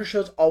to that, her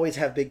shows always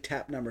have big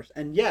tap numbers.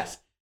 And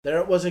yes, there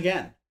it was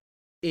again.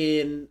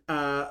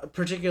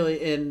 Particularly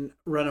in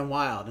Runnin'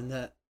 Wild, in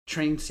the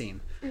train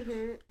scene.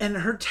 Mm-hmm. And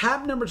her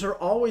tap numbers are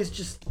always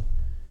just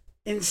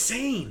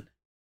insane.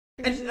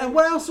 Mm-hmm. And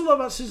what I also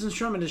love about Susan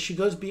Stroman is she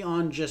goes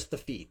beyond just the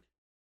feet.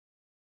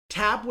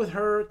 Tap with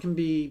her can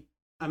be,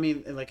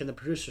 like in the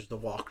producers, the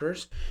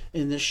walkers.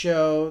 In the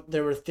show,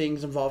 there were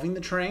things involving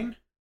the train.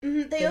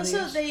 Mm-hmm. They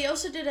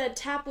also did a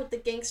tap with the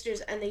gangsters,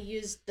 and they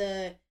used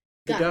the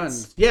guns. The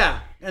guns,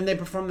 yeah. And they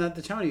performed that at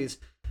the Tonys.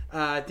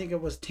 I think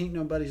it was Tain't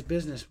Nobody's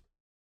Business.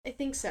 I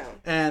think so.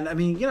 And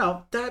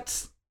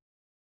that's,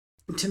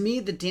 to me,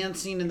 the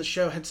dancing in the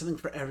show had something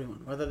for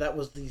everyone, whether that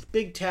was these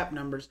big tap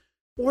numbers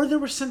or there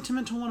were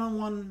sentimental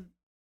one-on-one,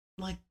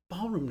 like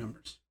ballroom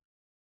numbers.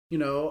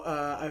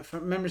 If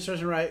memory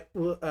serves me right,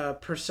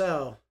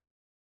 Purcell.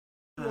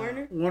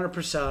 Warner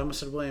Purcell, I almost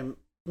said William.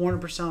 Warner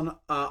Purcell and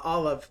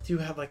Olive do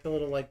have like a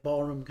little like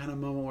ballroom kind of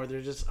moment where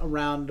they're just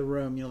around the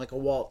room, like a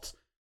waltz.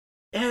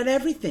 It had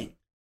everything.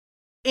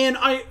 And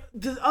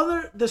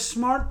the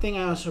smart thing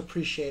I also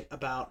appreciate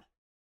about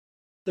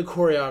the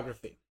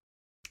choreography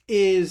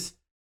is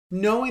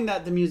knowing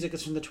that the music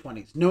is from the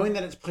 20s, knowing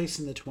that it's placed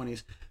in the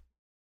 20s.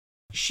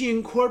 She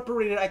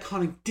incorporated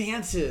iconic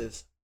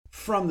dances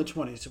from the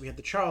 20s. So we had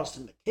the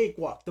Charleston, the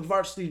Cakewalk, the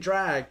Varsity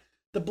Drag,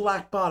 the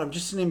Black Bottom,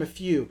 just to name a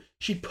few.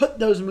 She put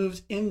those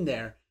moves in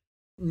there,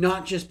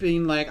 not just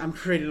being like, I'm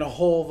creating a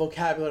whole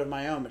vocabulary of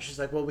my own, but she's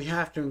like, well, we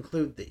have to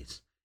include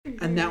these.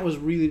 Mm-hmm. And that was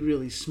really,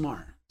 really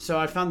smart. So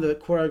I found the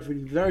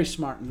choreography very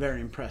smart and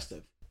very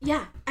impressive.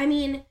 Yeah,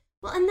 and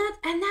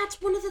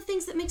that's one of the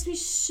things that makes me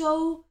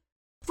so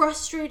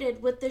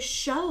frustrated with this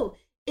show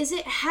is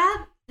it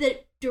had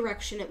the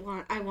direction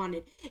I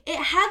wanted. It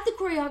had the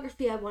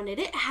choreography I wanted.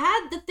 It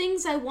had the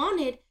things I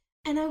wanted,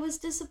 and I was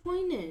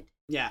disappointed.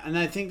 Yeah, and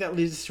I think that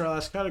leads us to our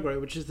last category,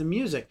 which is the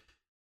music.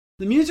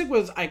 The music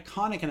was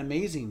iconic and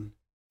amazing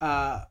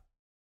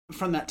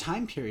from that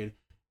time period.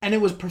 And it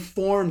was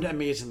performed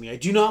amazingly. I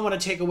do not want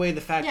to take away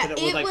the fact that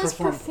it was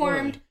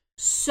performed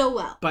so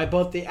well by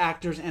both the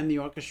actors and the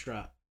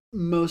orchestra.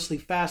 Mostly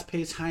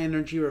fast-paced, high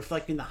energy,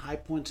 reflecting the high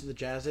points of the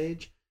jazz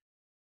age.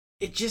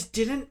 It just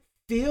didn't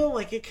feel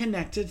like it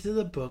connected to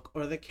the book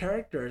or the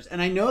characters. And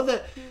I know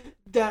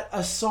that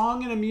a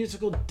song in a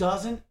musical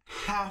doesn't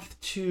have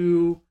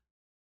to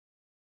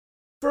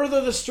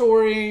further the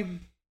story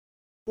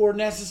or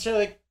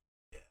necessarily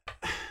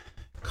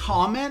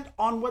comment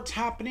on what's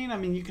happening. I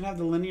mean, you can have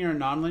the linear and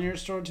non-linear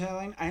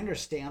storytelling. I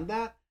understand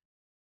that.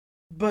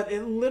 But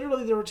it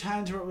literally, there were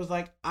times where it was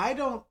like, I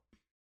don't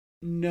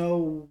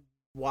know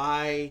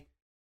why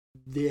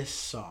this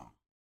song.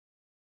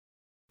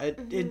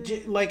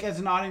 It like, as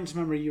an audience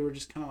member, you were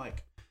just kind of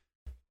like,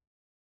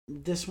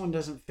 this one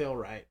doesn't feel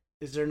right.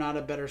 Is there not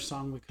a better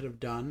song we could have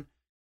done?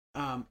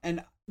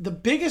 And the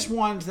biggest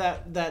ones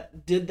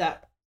that did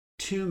that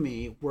to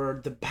me were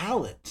the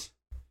ballads.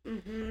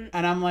 Mm-hmm.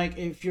 And I'm like,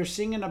 if you're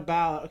singing a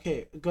ballad,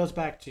 okay, it goes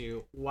back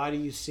to why do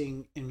you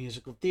sing in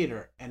musical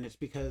theater? And it's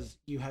because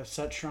you have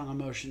such strong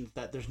emotions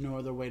that there's no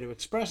other way to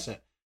express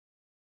it.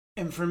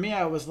 And for me,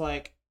 I was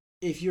like,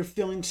 if you're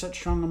feeling such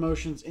strong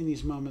emotions in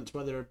these moments,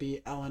 whether it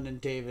be Ellen and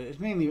David, it's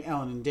mainly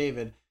Ellen and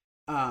David,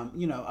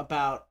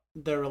 about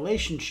their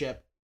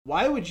relationship,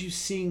 why would you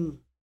sing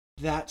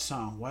that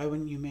song? Why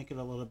wouldn't you make it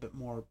a little bit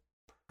more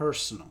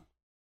personal?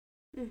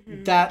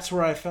 Mm-hmm. That's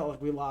where I felt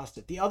like we lost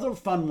it. The other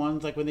fun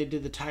ones, like when they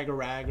did the Tiger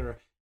Rag or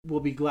We'll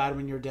Be Glad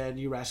When You're Dead,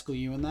 You Rascal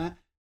You and that,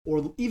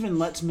 or even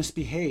Let's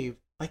Misbehave,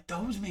 like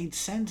those made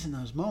sense in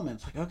those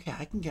moments. Like, okay,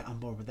 I can get on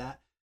board with that.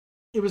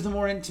 It was the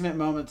more intimate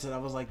moments that I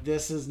was like,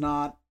 it's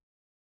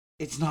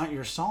not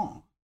your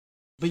song.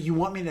 But you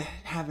want me to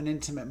have an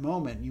intimate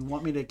moment. You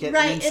want me to get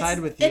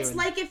inside with you. It's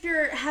like if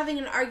you're having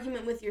an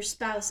argument with your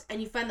spouse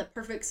and you find the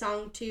perfect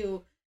song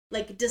to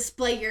like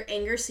display your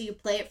anger, so you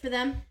play it for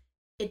them.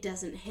 It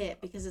doesn't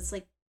hit because it's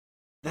like,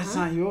 that's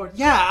not yours.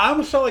 Yeah, I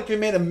almost felt like they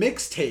made a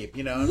mixtape,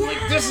 and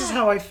like, this is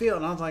how I feel.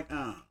 And I was like,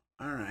 oh,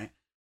 all right.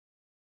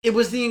 It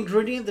was the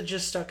ingredient that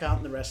just stuck out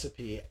in the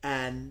recipe,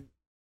 and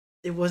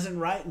it wasn't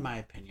right in my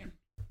opinion.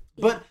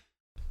 Yeah.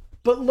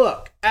 But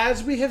look,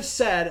 as we have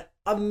said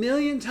a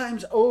million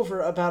times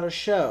over about a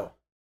show,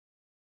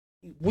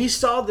 we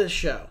saw this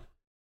show,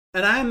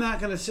 and I'm not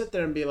going to sit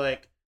there and be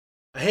like,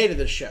 I hated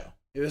this show.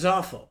 It was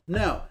awful.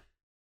 No.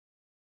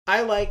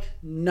 I liked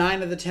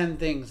 9 of the 10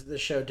 things that the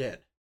show did.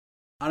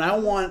 And I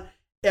want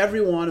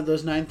every one of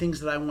those 9 things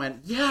that I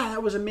went, yeah,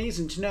 that was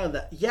amazing, to know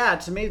that, yeah,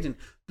 it's amazing.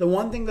 The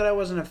one thing that I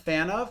wasn't a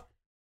fan of,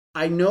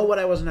 I know what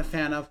I wasn't a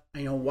fan of.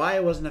 I know why I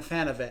wasn't a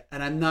fan of it.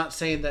 And I'm not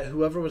saying that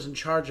whoever was in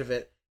charge of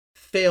it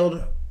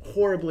failed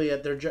horribly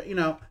at their job.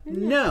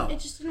 No. It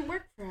just didn't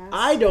work for us.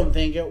 I don't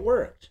think it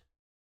worked.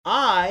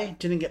 I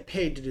didn't get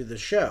paid to do the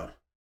show.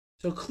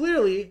 So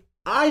clearly,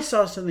 I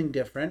saw something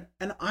different,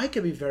 and I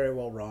could be very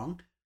well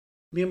wrong.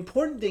 The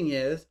important thing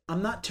is,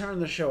 I'm not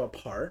tearing the show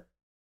apart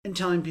and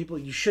telling people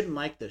you shouldn't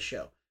like this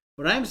show.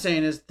 What I'm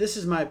saying is, this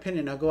is my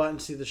opinion. Now go out and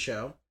see the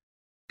show.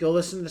 Go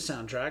listen to the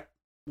soundtrack.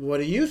 What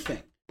do you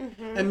think?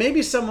 Mm-hmm. And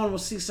maybe someone will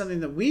see something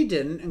that we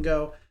didn't and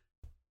go,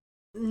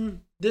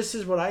 this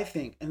is what I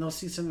think. And they'll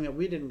see something that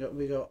we didn't.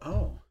 We go,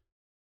 oh,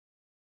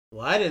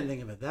 well, I didn't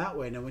think of it that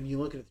way. Now, when you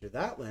look at it through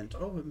that lens,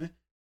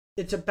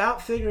 it's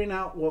about figuring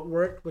out what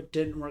worked, what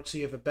didn't work, so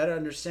you have a better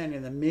understanding.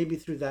 And then maybe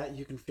through that,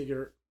 you can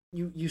figure...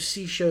 You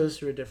see shows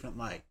through a different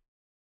light.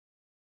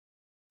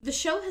 The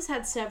show has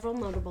had several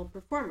notable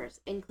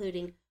performers,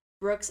 including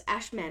Brooks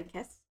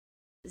Ashmanskas,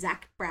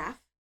 Zach Braff,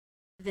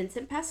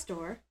 Vincent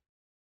Pastore,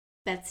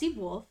 Betsy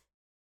Wolfe,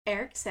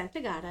 Eric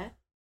Santagata,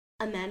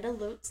 Amanda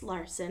Lutz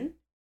Larson,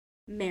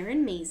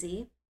 Marin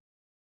Mazey,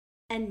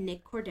 and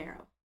Nick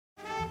Cordero.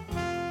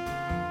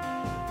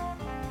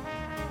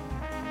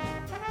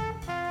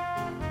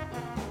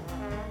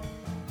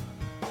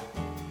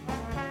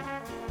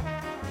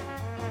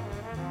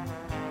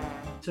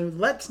 So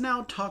let's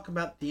now talk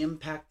about the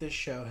impact this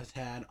show has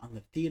had on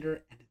the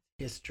theater and its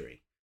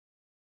history.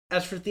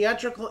 As for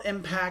theatrical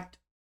impact,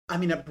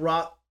 it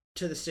brought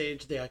to the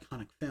stage the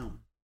iconic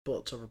film,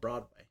 Bullets Over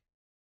Broadway.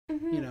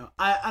 Mm-hmm.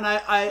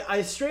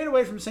 I strayed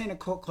away from saying a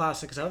cult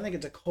classic because I don't think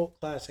it's a cult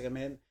classic.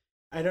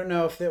 I don't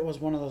know if it was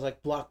one of those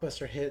like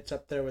blockbuster hits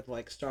up there with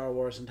like Star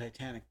Wars and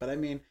Titanic, but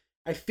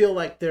I feel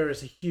like there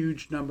is a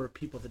huge number of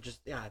people that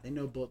just, they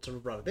know Bullets Over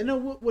Broadway. They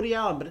know Woody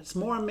Allen, but it's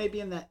more maybe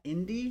in that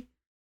indie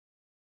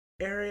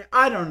area.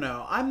 I don't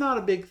know. I'm not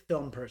a big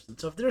film person.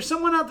 So if there's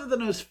someone out there that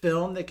knows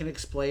film that can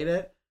explain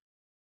it,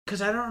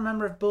 because I don't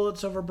remember if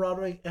Bullets Over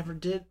Broadway ever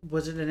did.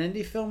 Was it an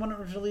indie film when it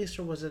was released,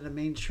 or was it a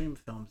mainstream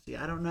film? See,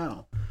 I don't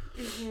know.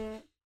 Mm-hmm.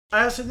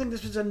 I also think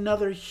this was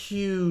another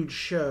huge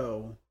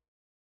show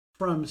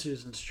from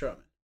Susan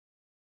Stroman.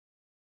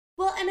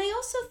 Well, and I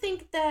also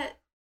think that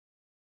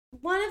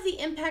one of the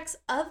impacts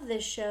of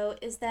this show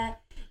is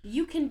that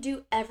you can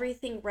do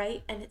everything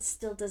right and it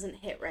still doesn't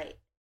hit right.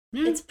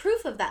 Yeah. It's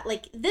proof of that.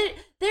 Like,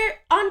 there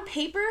on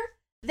paper,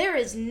 there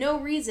is no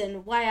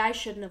reason why I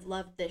shouldn't have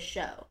loved this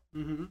show.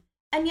 Mm-hmm.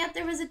 And yet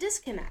there was a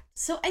disconnect.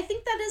 So I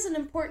think that is an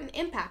important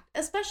impact,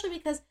 especially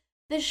because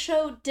this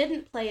show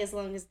didn't play as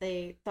long as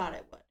they thought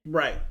it would.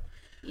 Right.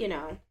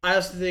 I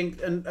also think,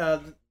 and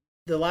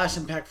the last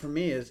impact for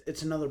me is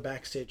it's another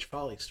backstage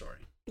folly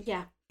story.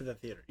 Yeah. For the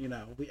theater.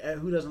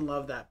 Who doesn't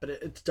love that? But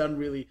it's done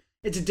really,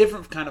 it's a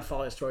different kind of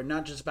folly story,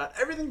 not just about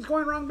everything's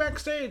going wrong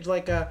backstage.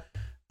 Like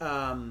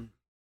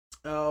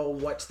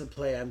what's the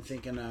play I'm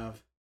thinking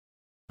of?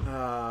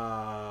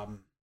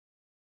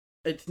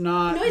 It's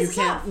not...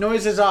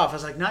 Noise is off. I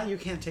was like, not you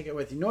can't take it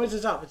with you. Noise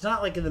is off. It's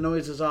not like the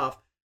noise is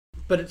off,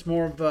 but it's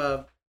more of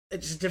a...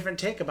 It's a different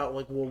take about,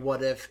 like, well,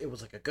 what if it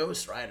was like a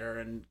Ghost Rider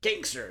and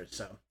gangsters?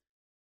 So,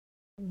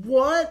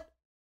 what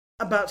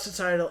about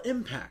societal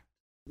impact?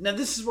 Now,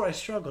 this is where I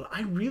struggled.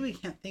 I really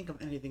can't think of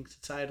anything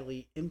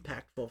societally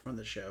impactful from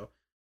the show,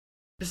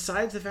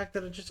 besides the fact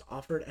that it just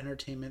offered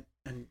entertainment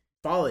and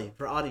folly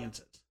for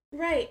audiences.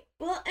 Right.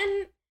 Well,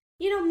 and,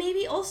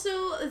 maybe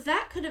also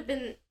that could have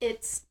been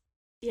its,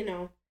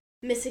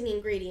 missing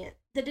ingredient.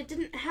 That it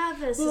didn't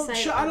have a societal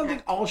impact. I don't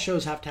think all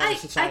shows have to have a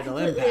societal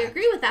impact. I completely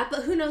agree with that,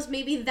 but who knows,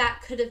 maybe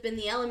that could have been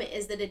the element,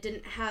 is that it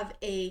didn't have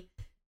a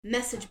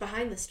message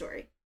behind the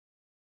story.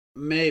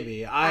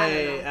 Maybe.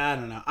 I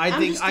don't know. I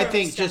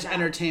think just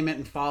entertainment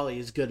and folly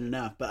is good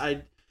enough,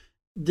 but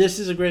this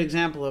is a great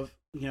example of,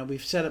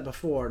 we've said it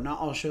before, not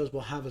all shows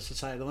will have a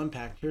societal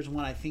impact. Here's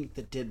one I think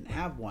that didn't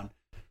have one.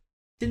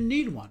 Didn't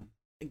need one.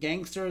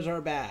 Gangsters are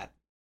bad.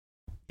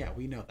 Yeah,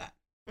 we know that.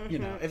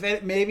 Mm-hmm. If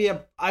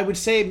it I would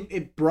say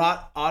it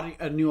brought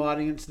a new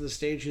audience to the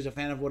stage who's a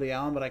fan of Woody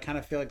Allen, but I kind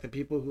of feel like the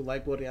people who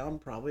like Woody Allen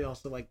probably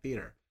also like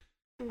theater.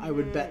 Mm-hmm. I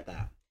would bet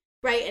that.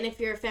 Right, and if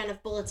you're a fan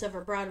of Bullets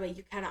Over Broadway,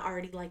 you kind of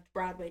already liked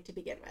Broadway to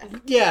begin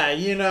with. Yeah,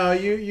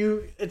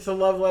 it's a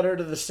love letter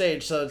to the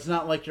stage, so it's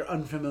not like you're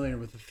unfamiliar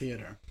with the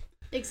theater.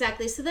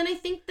 Exactly. So then I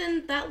think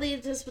that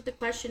leads us with the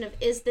question of,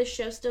 is this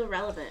show still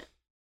relevant?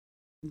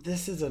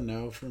 This is a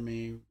no for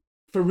me.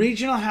 For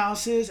regional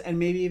houses and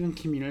maybe even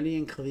community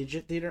and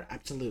collegiate theater,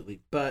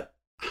 absolutely. But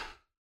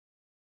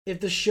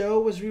if the show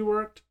was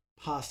reworked,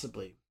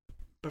 possibly.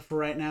 But for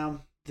right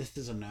now, this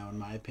is a no in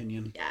my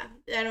opinion. Yeah,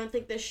 I don't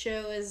think this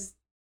show is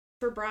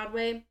for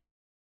Broadway,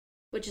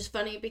 which is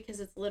funny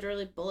because it's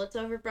literally Bullets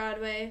Over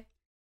Broadway.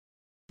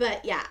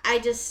 But yeah,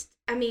 it's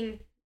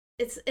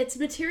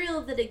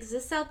material that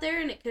exists out there,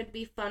 and it could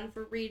be fun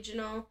for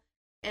regional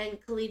and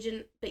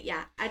collegiate, but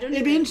yeah,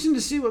 It'd be interesting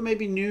to see what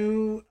maybe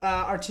new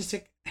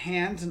artistic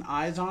hands and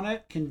eyes on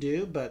it can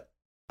do, but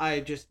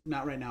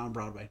not right now on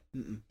Broadway.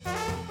 Mm-mm.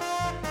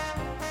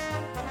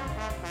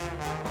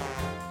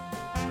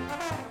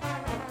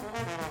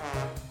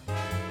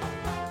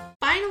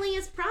 Finally,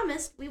 as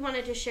promised, we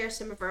wanted to share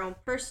some of our own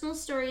personal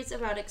stories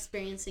about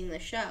experiencing the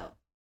show.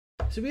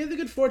 So we had the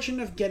good fortune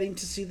of getting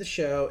to see the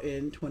show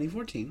in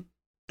 2014.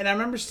 And I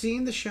remember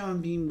seeing the show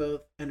and being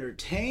both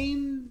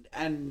entertained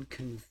and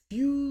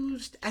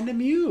confused and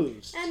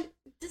amused. And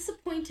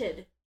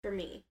disappointed for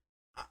me.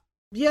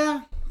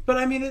 Yeah, but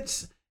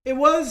it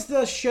was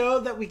the show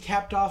that we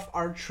capped off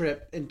our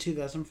trip in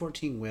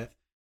 2014 with.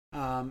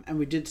 And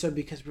we did so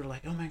because we were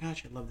like, oh my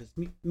gosh, I love this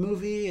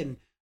movie, and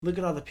look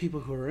at all the people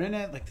who are in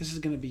it. Like, this is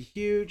going to be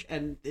huge.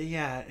 And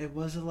yeah, it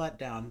was a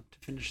letdown to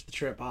finish the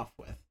trip off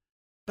with.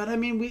 But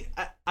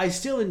I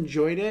still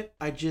enjoyed it.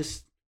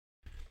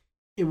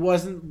 It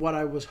wasn't what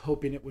I was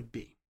hoping it would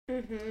be.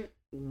 Mm-hmm.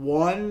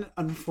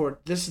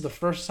 This is the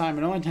first time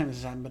and only time this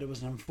has happened, but it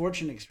was an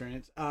unfortunate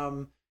experience.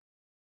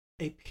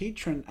 A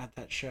patron at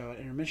that show at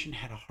intermission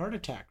had a heart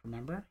attack,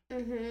 remember?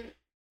 Mm-hmm.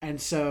 And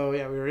so,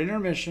 yeah, we were in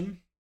intermission.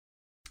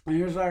 And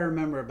here's what I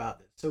remember about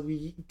this. So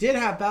we did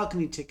have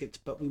balcony tickets,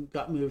 but we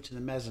got moved to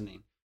the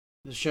mezzanine.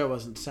 The show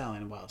wasn't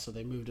selling well, so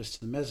they moved us to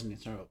the mezzanine.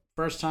 So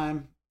first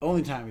time,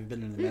 only time we've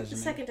been in the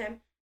mezzanine. Second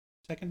time.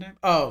 Second time?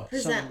 Oh.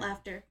 Present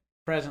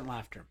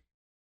laughter.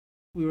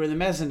 We were in the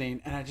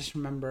mezzanine, and I just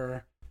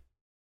remember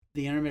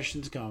the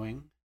intermissions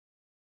going,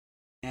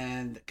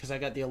 and because I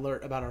got the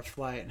alert about our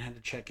flight and had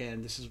to check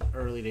in. This is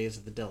early days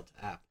of the Delta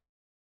app.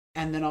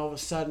 And then all of a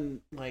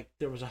sudden, like,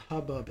 there was a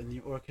hubbub in the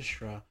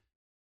orchestra,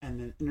 and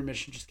the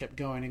intermission just kept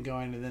going and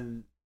going, and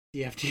then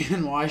the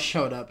FDNY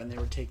showed up, and they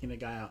were taking a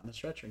guy out in the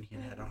stretcher, and he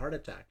had a heart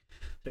attack.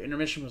 So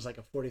intermission was like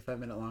a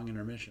 45-minute long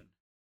intermission.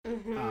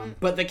 Mm-hmm.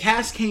 But the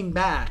cast came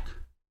back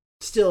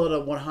still at a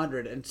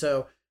 100, and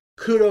so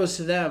kudos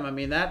to them.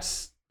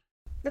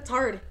 That's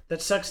hard.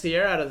 That sucks the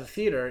air out of the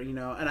theater, and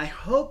I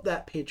hope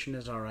that patron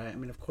is all right.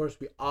 Of course,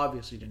 we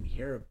obviously didn't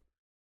hear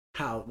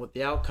what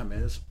the outcome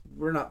is.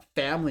 We're not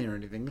family or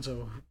anything,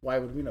 so why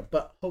would we know?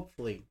 But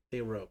hopefully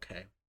they were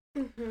okay.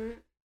 Mm-hmm.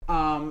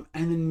 And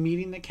then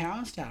meeting the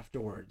cast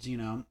afterwards,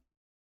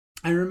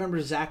 I remember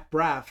Zach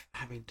Braff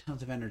having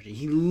tons of energy.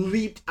 He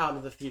leaped out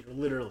of the theater,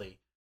 literally,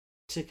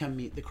 to come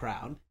meet the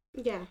crowd.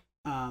 Yeah.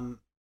 And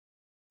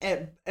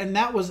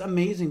that was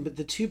amazing. But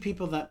the two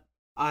people that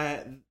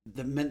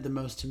meant the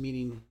most to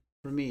meeting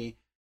for me,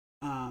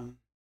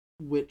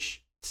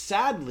 which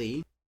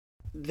sadly,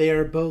 they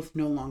are both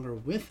no longer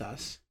with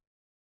us.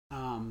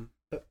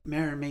 But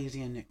Mara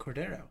Maisie and Nick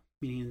Cordero,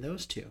 meeting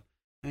those two.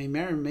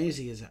 Mara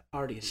Maisie is an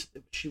artist.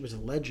 She was a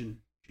legend.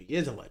 She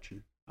is a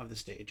legend of the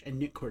stage. And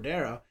Nick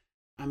Cordero,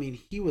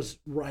 he was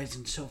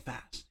rising so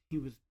fast. He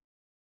was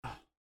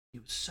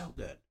so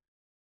good.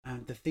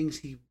 The things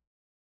he's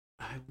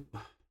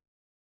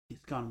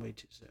gone way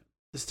too soon.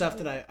 The stuff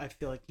that I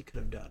feel like he could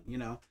have done,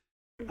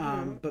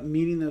 Mm-hmm. But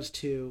meeting those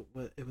two,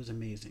 it was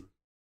amazing.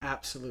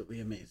 Absolutely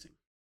amazing.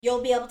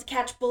 You'll be able to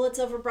catch Bullets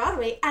Over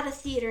Broadway at a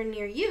theater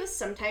near you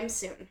sometime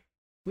soon.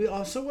 We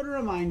also want to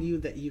remind you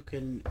that you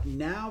can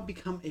now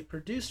become a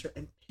producer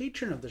and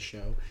patron of the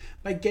show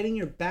by getting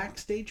your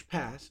backstage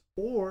pass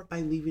or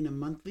by leaving a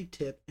monthly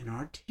tip in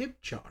our tip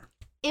jar.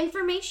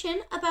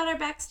 Information about our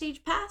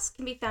backstage pass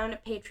can be found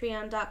at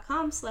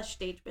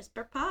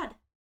patreon.com/stagewhisperpod.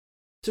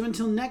 So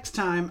until next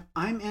time,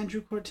 I'm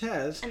Andrew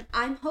Cortez. And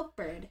I'm Hope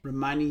Bird.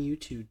 Reminding you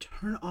to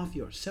turn off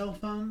your cell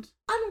phones.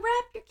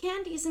 Unwrap your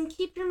candies and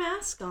keep your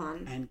mask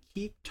on. And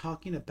keep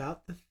talking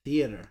about the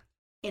theater.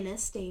 In a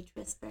stage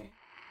whisper.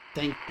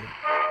 Thank you.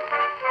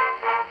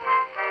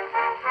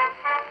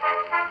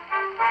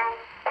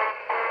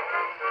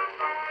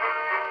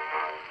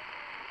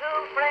 Two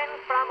friends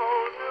from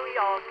old New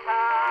York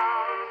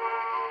town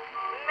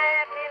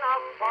met in a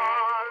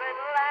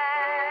foreign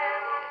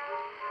land.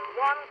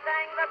 One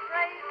sang the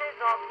praises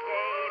of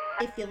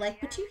gay. If you like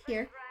what you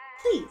hear,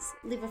 please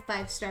leave a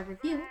 5-star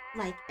review,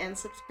 like, and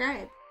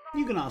subscribe.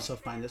 You can also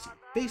find us on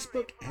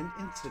Facebook and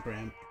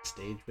Instagram at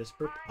Stage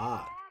Whisper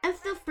Pod. And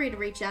feel free to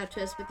reach out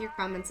to us with your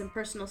comments and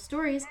personal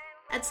stories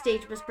at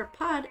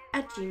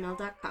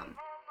stagewhisperpod@gmail.com.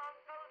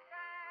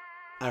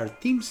 Our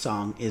theme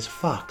song is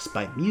Fox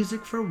by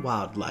Music for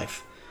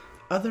Wildlife.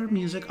 Other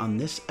music on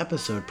this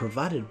episode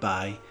provided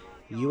by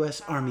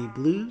U.S. Army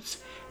Blues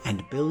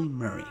and Billy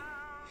Murray.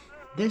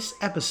 This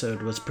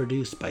episode was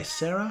produced by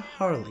Sarah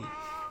Harley. With a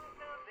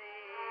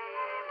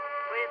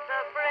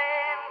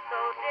friend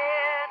so dear.